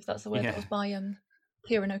exposure, if that's the word. That Yeah. was by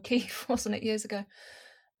Kieran O'Keefe, wasn't it, years ago?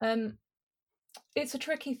 It's a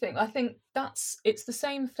tricky thing. I think it's the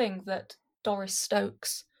same thing that Doris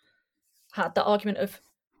Stokes had, that argument of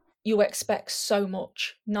you expect so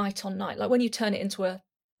much night on night. Like when you turn it into a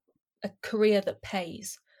career that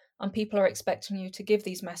pays and people are expecting you to give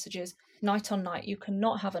these messages night on night, you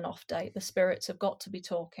cannot have an off day. The spirits have got to be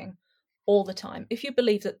talking all the time. If you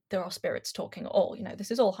believe that there are spirits talking at all,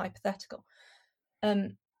 this is all hypothetical.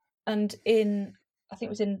 And I think it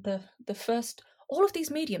was in the first, all of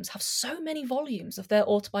these mediums have so many volumes of their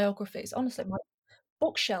autobiographies. Honestly, my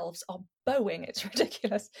bookshelves are bowing. It's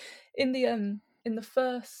ridiculous. In the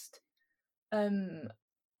first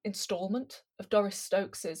installment of Doris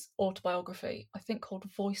Stokes's autobiography, I think called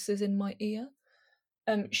Voices in My Ear,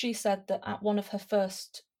 she said that at one of her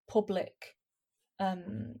first public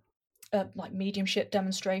like mediumship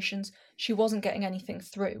demonstrations, she wasn't getting anything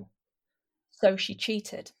through, so she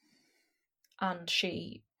cheated, and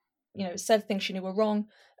she said things she knew were wrong,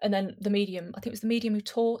 and then the medium, I think it was the medium who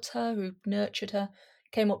taught her, who nurtured her,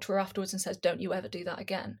 came up to her afterwards and says, don't you ever do that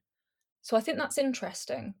again. So I think that's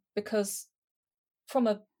interesting, because from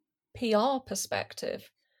a PR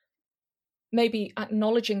perspective, maybe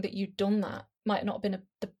acknowledging that you'd done that might not have been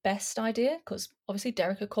the best idea, because obviously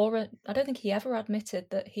Derek Acorah, I don't think he ever admitted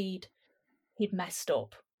that he'd messed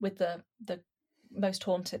up with the Most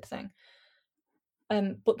Haunted thing.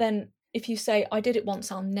 But then if you say, I did it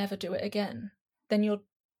once, I'll never do it again, then you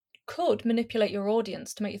could manipulate your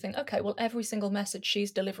audience to make you think, okay, well, every single message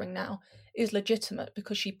she's delivering now is legitimate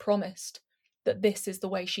because she promised that this is the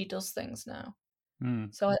way she does things now.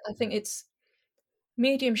 So I think it's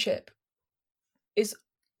mediumship is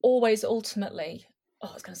always ultimately,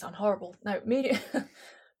 it's going to sound horrible. No,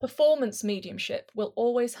 performance mediumship will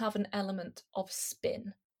always have an element of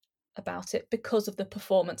spin about it because of the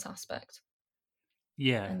performance aspect.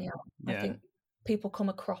 Yeah. And I think people come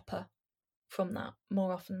a cropper from that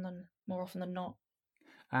more often than not.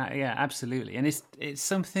 Yeah, absolutely, and it's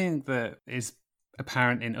something that is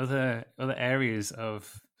apparent in other areas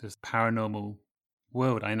of this paranormal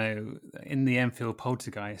world. I know in the Enfield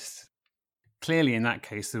poltergeist, clearly in that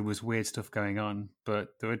case there was weird stuff going on, but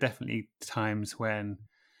there were definitely times when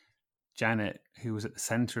Janet, who was at the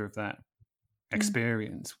center of that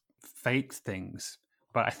experience, faked things.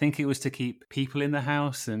 But I think it was to keep people in the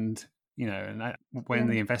house, and when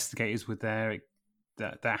the investigators were there,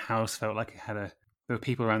 that house felt like it had there were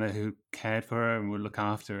people around there who cared for her and would look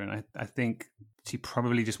after her, and I think she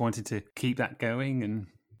probably just wanted to keep that going, and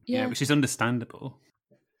which is understandable.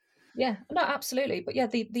 Yeah, no, absolutely. But yeah,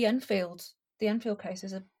 the Enfield case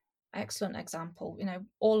is an excellent example.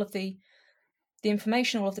 All of the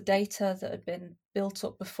information, all of the data that had been built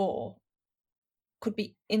up before could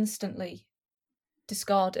be instantly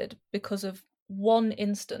discarded because of one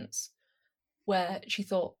instance where she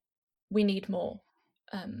thought, we need more.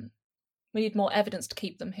 We need more evidence to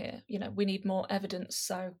keep them here. We need more evidence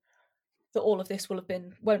so that all of this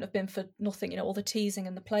won't have been for nothing. All the teasing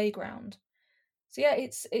and the playground. So yeah,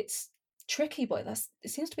 it's tricky, but it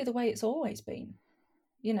seems to be the way it's always been.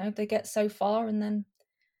 They get so far and then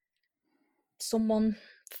someone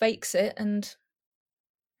fakes it, and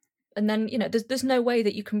then there's no way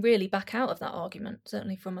that you can really back out of that argument,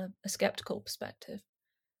 certainly from a skeptical perspective.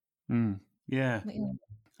 Yeah.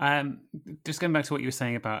 Just going back to what you were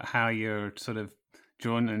saying about how you're sort of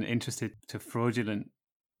drawn and interested to fraudulent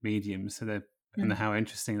mediums, and how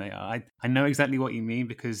interesting they are. I know exactly what you mean,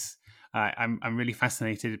 because I'm really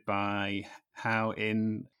fascinated by how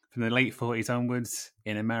from the late 40s onwards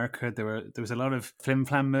in America there was a lot of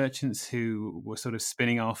flim-flam merchants who were sort of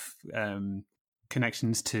spinning off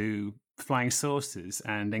connections to flying saucers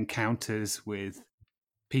and encounters with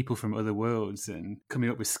people from other worlds, and coming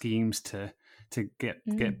up with schemes to get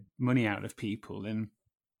money out of people. And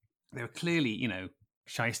they were clearly,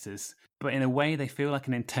 shysters, but in a way they feel like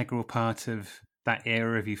an integral part of that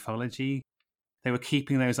era of ufology. They were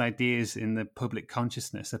keeping those ideas in the public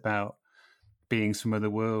consciousness about beings from other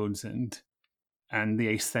worlds and the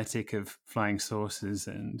aesthetic of flying saucers.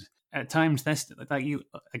 And at times, like you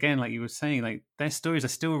were saying, like their stories are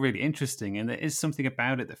still really interesting, and there is something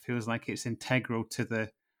about it that feels like it's integral to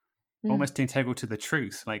almost integral to the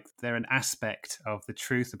truth. Like they're an aspect of the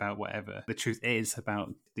truth about whatever the truth is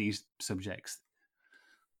about these subjects.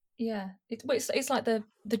 Yeah, it's like the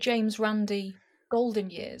James Randi golden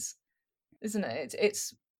years, isn't it?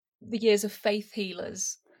 It's the years of faith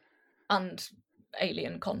healers and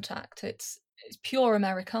alien contact. It's pure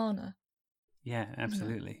Americana. Yeah,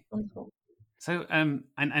 absolutely. Wonderful. So, and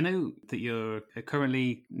I know that you're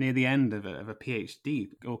currently near the end of a PhD,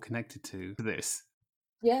 all connected to this.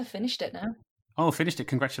 Yeah, finished it now. Oh, finished it.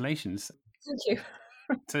 Congratulations. Thank you.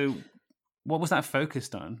 So what was that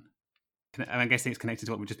focused on? And I'm guessing it's connected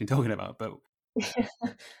to what we've just been talking about, but...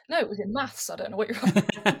 No, it was in maths. I don't know what you're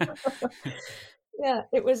on. Yeah,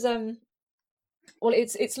 it was well,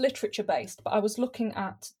 it's literature based, but I was looking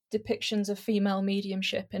at depictions of female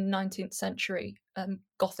mediumship in 19th century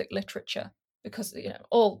Gothic literature, because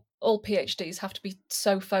all PhDs have to be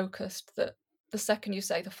so focused that the second you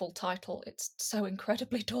say the full title, it's so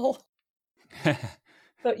incredibly dull.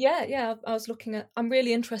 But yeah, I was looking at. I'm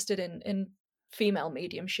really interested in female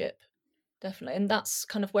mediumship, definitely, and that's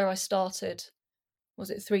kind of where I started. Was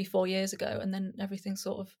it 3-4 years ago? And then everything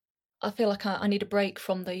sort of. I feel like I need a break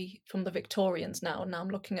from the Victorians now. Now I'm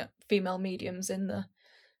looking at female mediums in the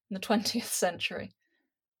 20th century.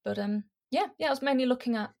 But yeah, I was mainly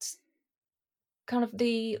looking at kind of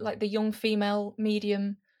the young female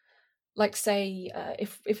medium. Like, say,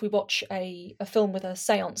 if we watch a film with a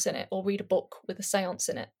séance in it, or read a book with a séance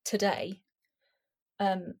in it today,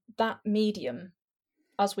 that medium,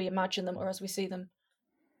 as we imagine them or as we see them,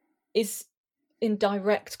 is in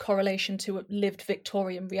direct correlation to a lived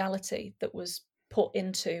Victorian reality that was put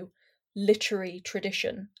into literary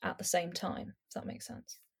tradition at the same time. Does that make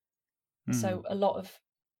sense? So a lot of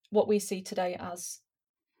what we see today as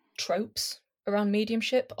tropes around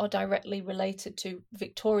mediumship are directly related to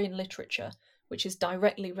Victorian literature, which is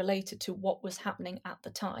directly related to what was happening at the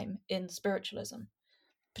time in spiritualism,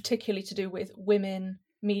 particularly to do with women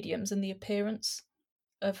mediums and the appearance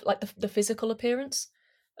of, like, the physical appearance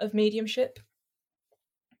of mediumship.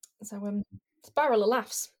 So it's a barrel of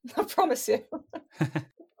laughs, I promise you.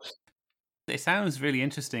 It sounds really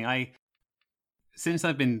interesting. Since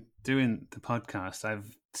I've been doing the podcast,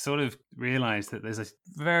 I've sort of realized that there's a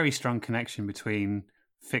very strong connection between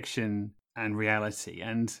fiction and reality.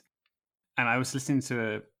 And I was listening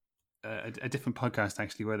to a different podcast,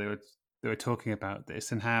 actually, where they were talking about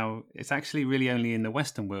this, and how it's actually really only in the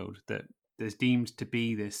Western world that there's deemed to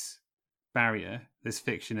be this barrier, this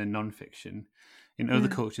fiction and non-fiction. In other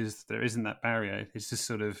cultures, there isn't that barrier. It's just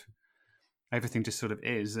sort of, everything just sort of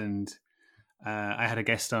is. And I had a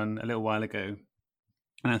guest on a little while ago,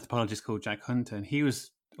 an anthropologist called Jack Hunter, and he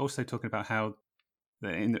was also talking about how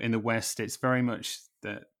in the West, it's very much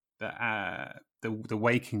that the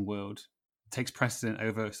waking world takes precedent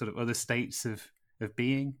over sort of other states of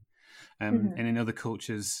being, and in other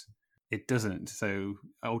cultures it doesn't. So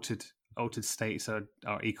altered states are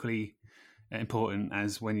equally important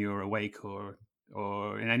as when you're awake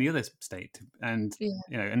or in any other state. And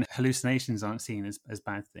and hallucinations aren't seen as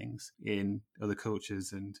bad things in other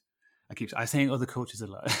cultures. And I saying other cultures a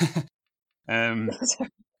lot.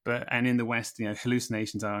 But in the West,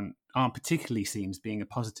 hallucinations aren't particularly seen as being a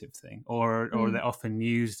positive thing, or they're often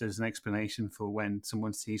used as an explanation for when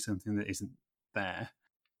someone sees something that isn't there.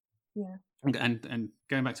 Yeah. And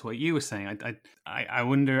going back to what you were saying, I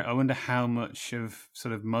wonder how much of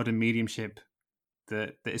sort of modern mediumship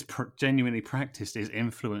that is genuinely practiced is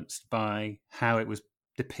influenced by how it was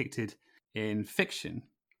depicted in fiction.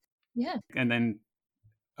 Yeah. And then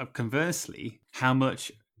conversely, how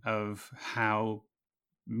much of how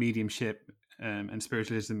mediumship and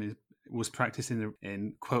spiritualism was practiced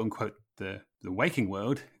in quote unquote the waking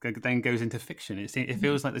world then goes into fiction. It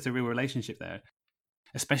feels like there's a real relationship there,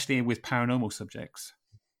 especially with paranormal subjects.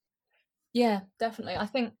 Yeah, definitely. I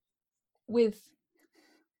think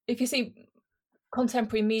if you see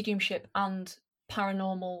contemporary mediumship and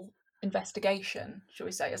paranormal investigation, shall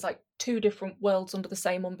we say, as like two different worlds under the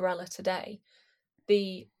same umbrella today,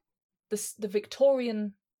 the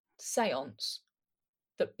Victorian séance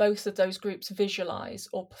that both of those groups visualize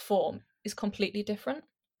or perform is completely different.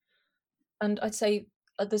 And I'd say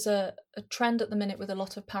there's a trend at the minute with a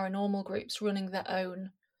lot of paranormal groups running their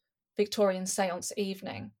own Victorian séance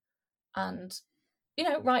evening, and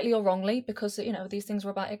rightly or wrongly, because these things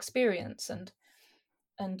were about experience and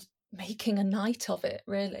making a night of it.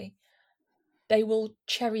 Really, they will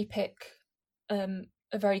cherry pick a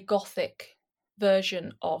very Gothic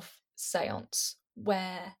version of séance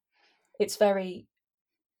where it's very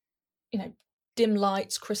dim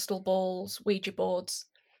lights, crystal balls, Ouija boards,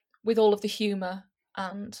 with all of the humour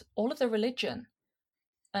and all of the religion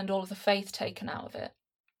and all of the faith taken out of it.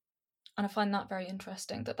 And I find that very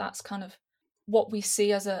interesting, that's kind of what we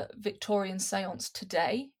see as a Victorian séance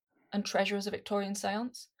today and treasure as a Victorian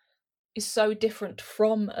séance is so different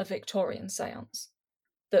from a Victorian séance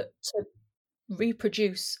that to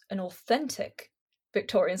reproduce an authentic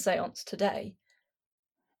Victorian séance today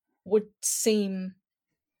would seem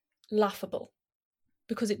laughable,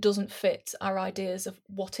 because it doesn't fit our ideas of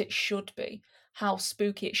what it should be, how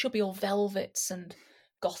spooky. It should be all velvets and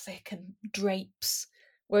Gothic and drapes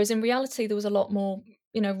Whereas in reality, there was a lot more,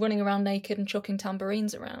 running around naked and chucking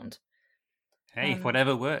tambourines around. Hey,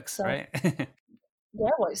 whatever works, so, right? Yeah,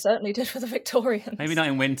 well, it certainly did for the Victorians. Maybe not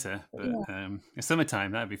in winter, but in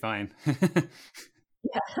summertime, that'd be fine.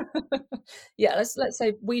 Yeah. Yeah, let's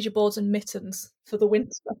say Ouija boards and mittens for the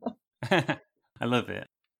winter. I love it.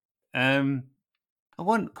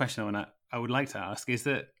 One question I would like to ask is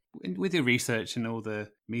that with your research and all the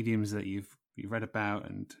mediums that you've read about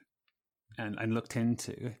and looked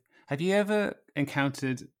into, have you ever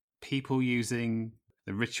encountered people using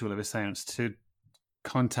the ritual of a seance to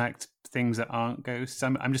contact things that aren't ghosts?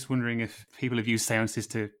 I'm just wondering if people have used seances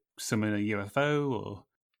to summon a UFO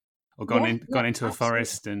or gone into a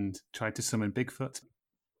forest and tried to summon Bigfoot.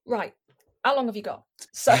 Right. How long have you got?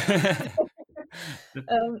 So,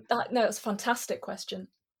 that's a fantastic question.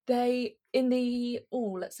 They, in the,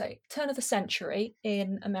 let's say, turn of the century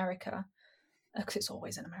in America, because it's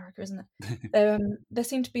always in America, isn't it? There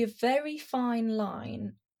seemed to be a very fine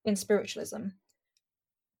line in spiritualism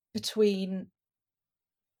between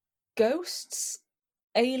ghosts,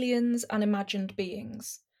 aliens, and imagined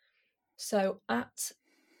beings. So at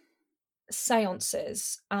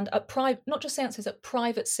seances and at not just seances, at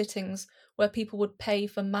private sittings where people would pay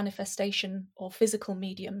for manifestation or physical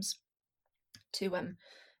mediums to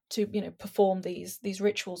perform these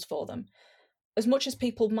rituals for them. As much as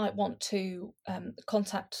people might want to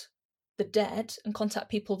contact the dead and contact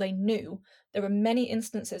people they knew, there are many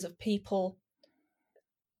instances of people,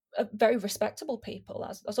 very respectable people,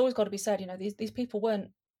 that's always got to be said. These people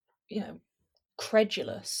weren't,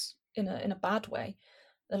 credulous in a bad way.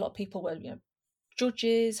 A lot of people were,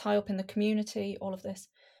 judges high up in the community, all of this.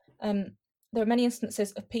 There are many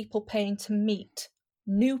instances of people paying to meet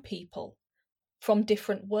new people from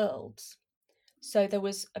different worlds. So there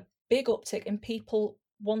was a big uptick in people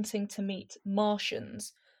wanting to meet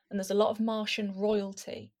Martians, and there's a lot of Martian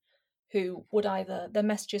royalty who would either, their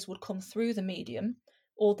messages would come through the medium,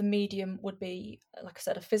 or the medium would be, like I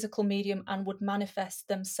said, a physical medium and would manifest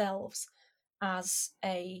themselves as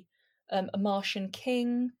a Martian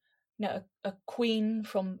king, a queen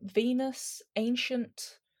from Venus,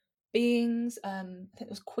 ancient beings. I think it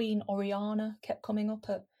was Queen Oriana kept coming up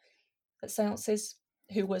at seances,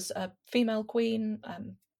 who was a female queen,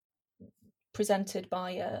 presented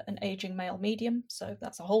by an aging male medium. So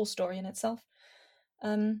that's a whole story in itself.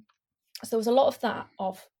 So there was a lot of that,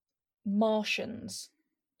 of Martians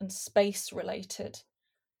and space-related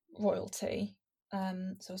royalty. So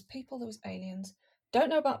there was people, there was aliens. Don't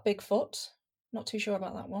know about Bigfoot. Not too sure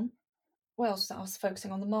about that one. Well, I was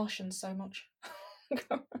focusing on the Martians so much.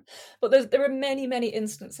 But there are many, many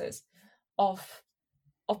instances of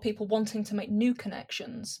people wanting to make new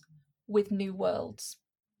connections with new worlds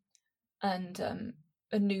and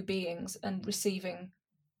new beings, and receiving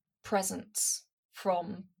presents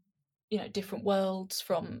from different worlds,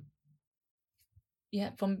 from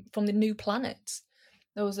the new planets.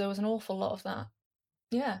 There was an awful lot of that.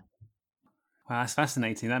 Yeah. Wow, that's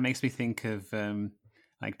fascinating. That makes me think of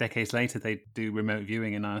like decades later, they do remote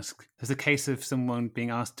viewing and ask. There's a case of someone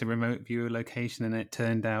being asked to remote view a location, and it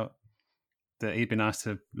turned out that he'd been asked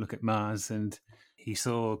to look at Mars, and he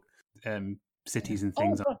saw cities and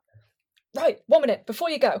things. Oh, right, 1 minute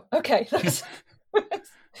before you go. Okay.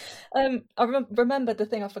 I remembered the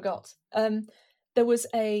thing I forgot. There was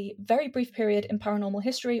a very brief period in paranormal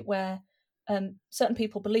history where certain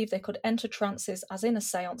people believed they could enter trances as in a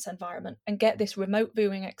seance environment and get this remote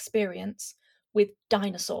viewing experience with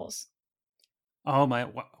dinosaurs. Oh my,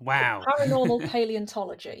 wow. Paranormal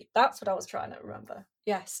paleontology. That's what I was trying to remember.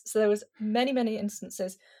 Yes. So there was many, many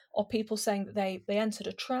instances of people saying that they entered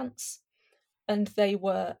a trance and they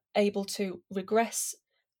were able to regress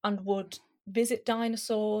and would visit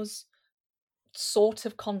dinosaurs, sort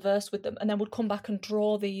of converse with them, and then would come back and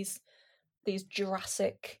draw these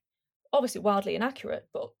Jurassic, obviously wildly inaccurate,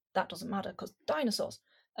 but that doesn't matter because dinosaurs,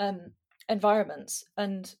 environments.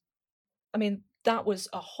 And I mean, that was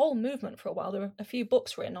a whole movement for a while. There were a few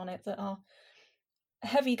books written on it that are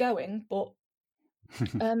heavy going, but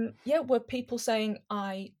were people saying,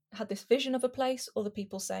 I had this vision of a place, other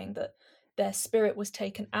people saying that their spirit was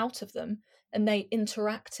taken out of them and they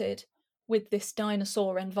interacted with this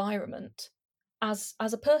dinosaur environment as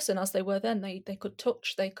a person, as they were then. They could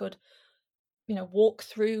touch, they could walk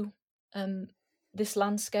through this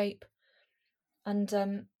landscape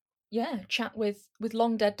and chat with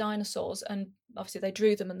long dead dinosaurs. And obviously they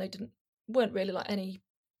drew them, and they weren't really like any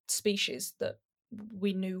species that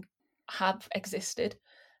we knew have existed.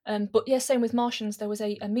 But yeah, same with Martians. There was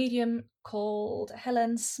a medium called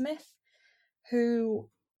Helen Smith, who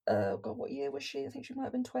God, what year was she? I think she might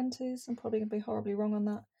have been 20s. I'm probably going to be horribly wrong on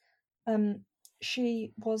that.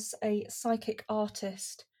 she was a psychic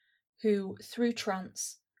artist who, through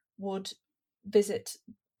trance, would visit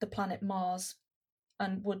the planet Mars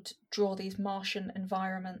and would draw these Martian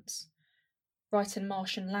environments, write in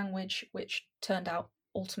Martian language, which turned out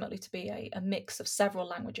ultimately to be a mix of several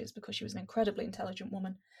languages because she was an incredibly intelligent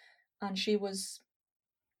woman. And she was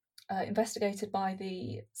investigated by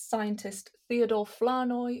the scientist Theodore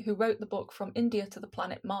Flournoy, who wrote the book From India to the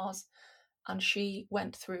Planet Mars. And she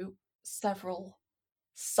went through several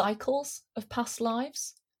cycles of past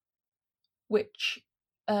lives, which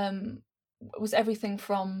was everything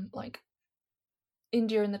from like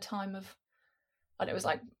India in the time of, and it was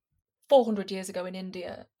like 400 years ago in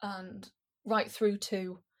India, and right through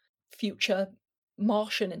to future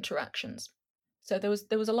Martian interactions. So there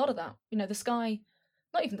was a lot of that. The sky,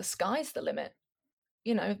 not even the sky's the limit.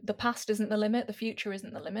 The past isn't the limit, the future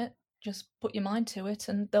isn't the limit. Just put your mind to it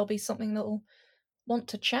and there'll be something that'll want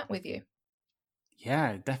to chat with you.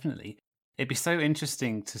 Yeah, definitely. It'd be so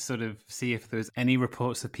interesting to sort of see if there's any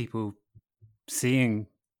reports of people seeing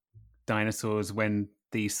dinosaurs when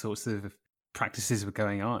these sorts of practices were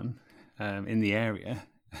going on in the area.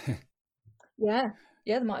 Yeah,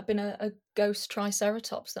 there might have been a ghost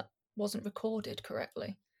triceratops that wasn't recorded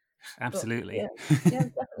correctly. Absolutely. But, yeah,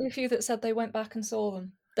 definitely a few that said they went back and saw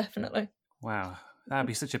them. Definitely. Wow, that'd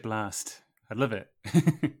be such a blast. I'd love it.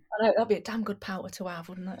 I know, that'd be a damn good power to have,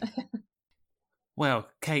 wouldn't it? Well,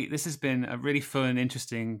 Kate, this has been a really fun,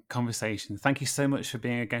 interesting conversation. Thank you so much for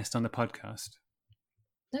being a guest on the podcast.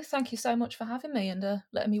 No, thank you so much for having me and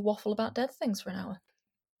letting me waffle about dead things for an hour.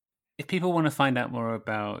 If people want to find out more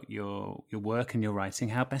about your work and your writing,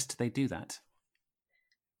 how best do they do that?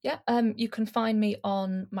 Yeah, you can find me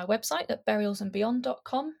on my website at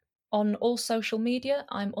burialsandbeyond.com. On all social media,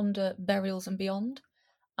 I'm under Burials and Beyond.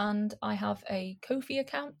 And I have a Ko-fi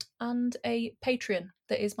account and a Patreon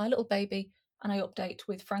that is my little baby, and I update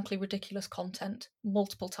with frankly ridiculous content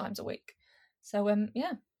multiple times a week. So,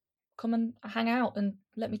 yeah, come and hang out and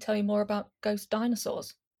let me tell you more about ghost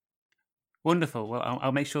dinosaurs. Wonderful. Well,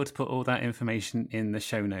 I'll make sure to put all that information in the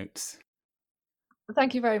show notes.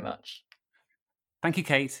 Thank you very much. Thank you,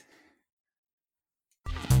 Kate.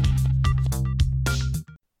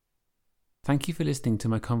 Thank you for listening to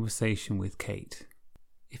my conversation with Kate.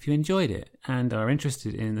 If you enjoyed it and are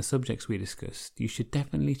interested in the subjects we discussed, you should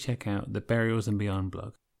definitely check out the Burials and Beyond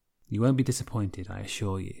blog. You won't be disappointed, I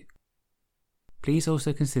assure you. Please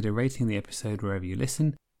also consider rating the episode wherever you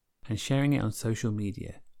listen and sharing it on social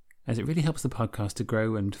media, as it really helps the podcast to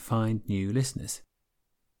grow and find new listeners.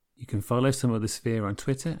 You can follow Some Other Sphere on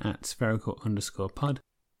Twitter at spherical_pod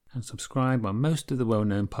and subscribe on most of the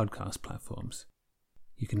well-known podcast platforms.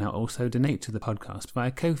 You can now also donate to the podcast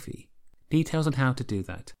via Ko-fi. Details on how to do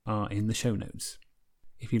that are in the show notes.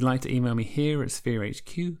 If you'd like to email me here at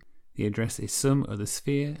SphereHQ, the address is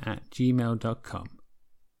someothersphere@gmail.com.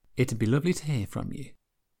 It'd be lovely to hear from you.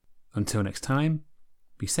 Until next time,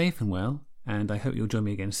 be safe and well, and I hope you'll join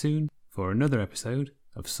me again soon for another episode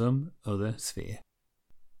of Some Other Sphere.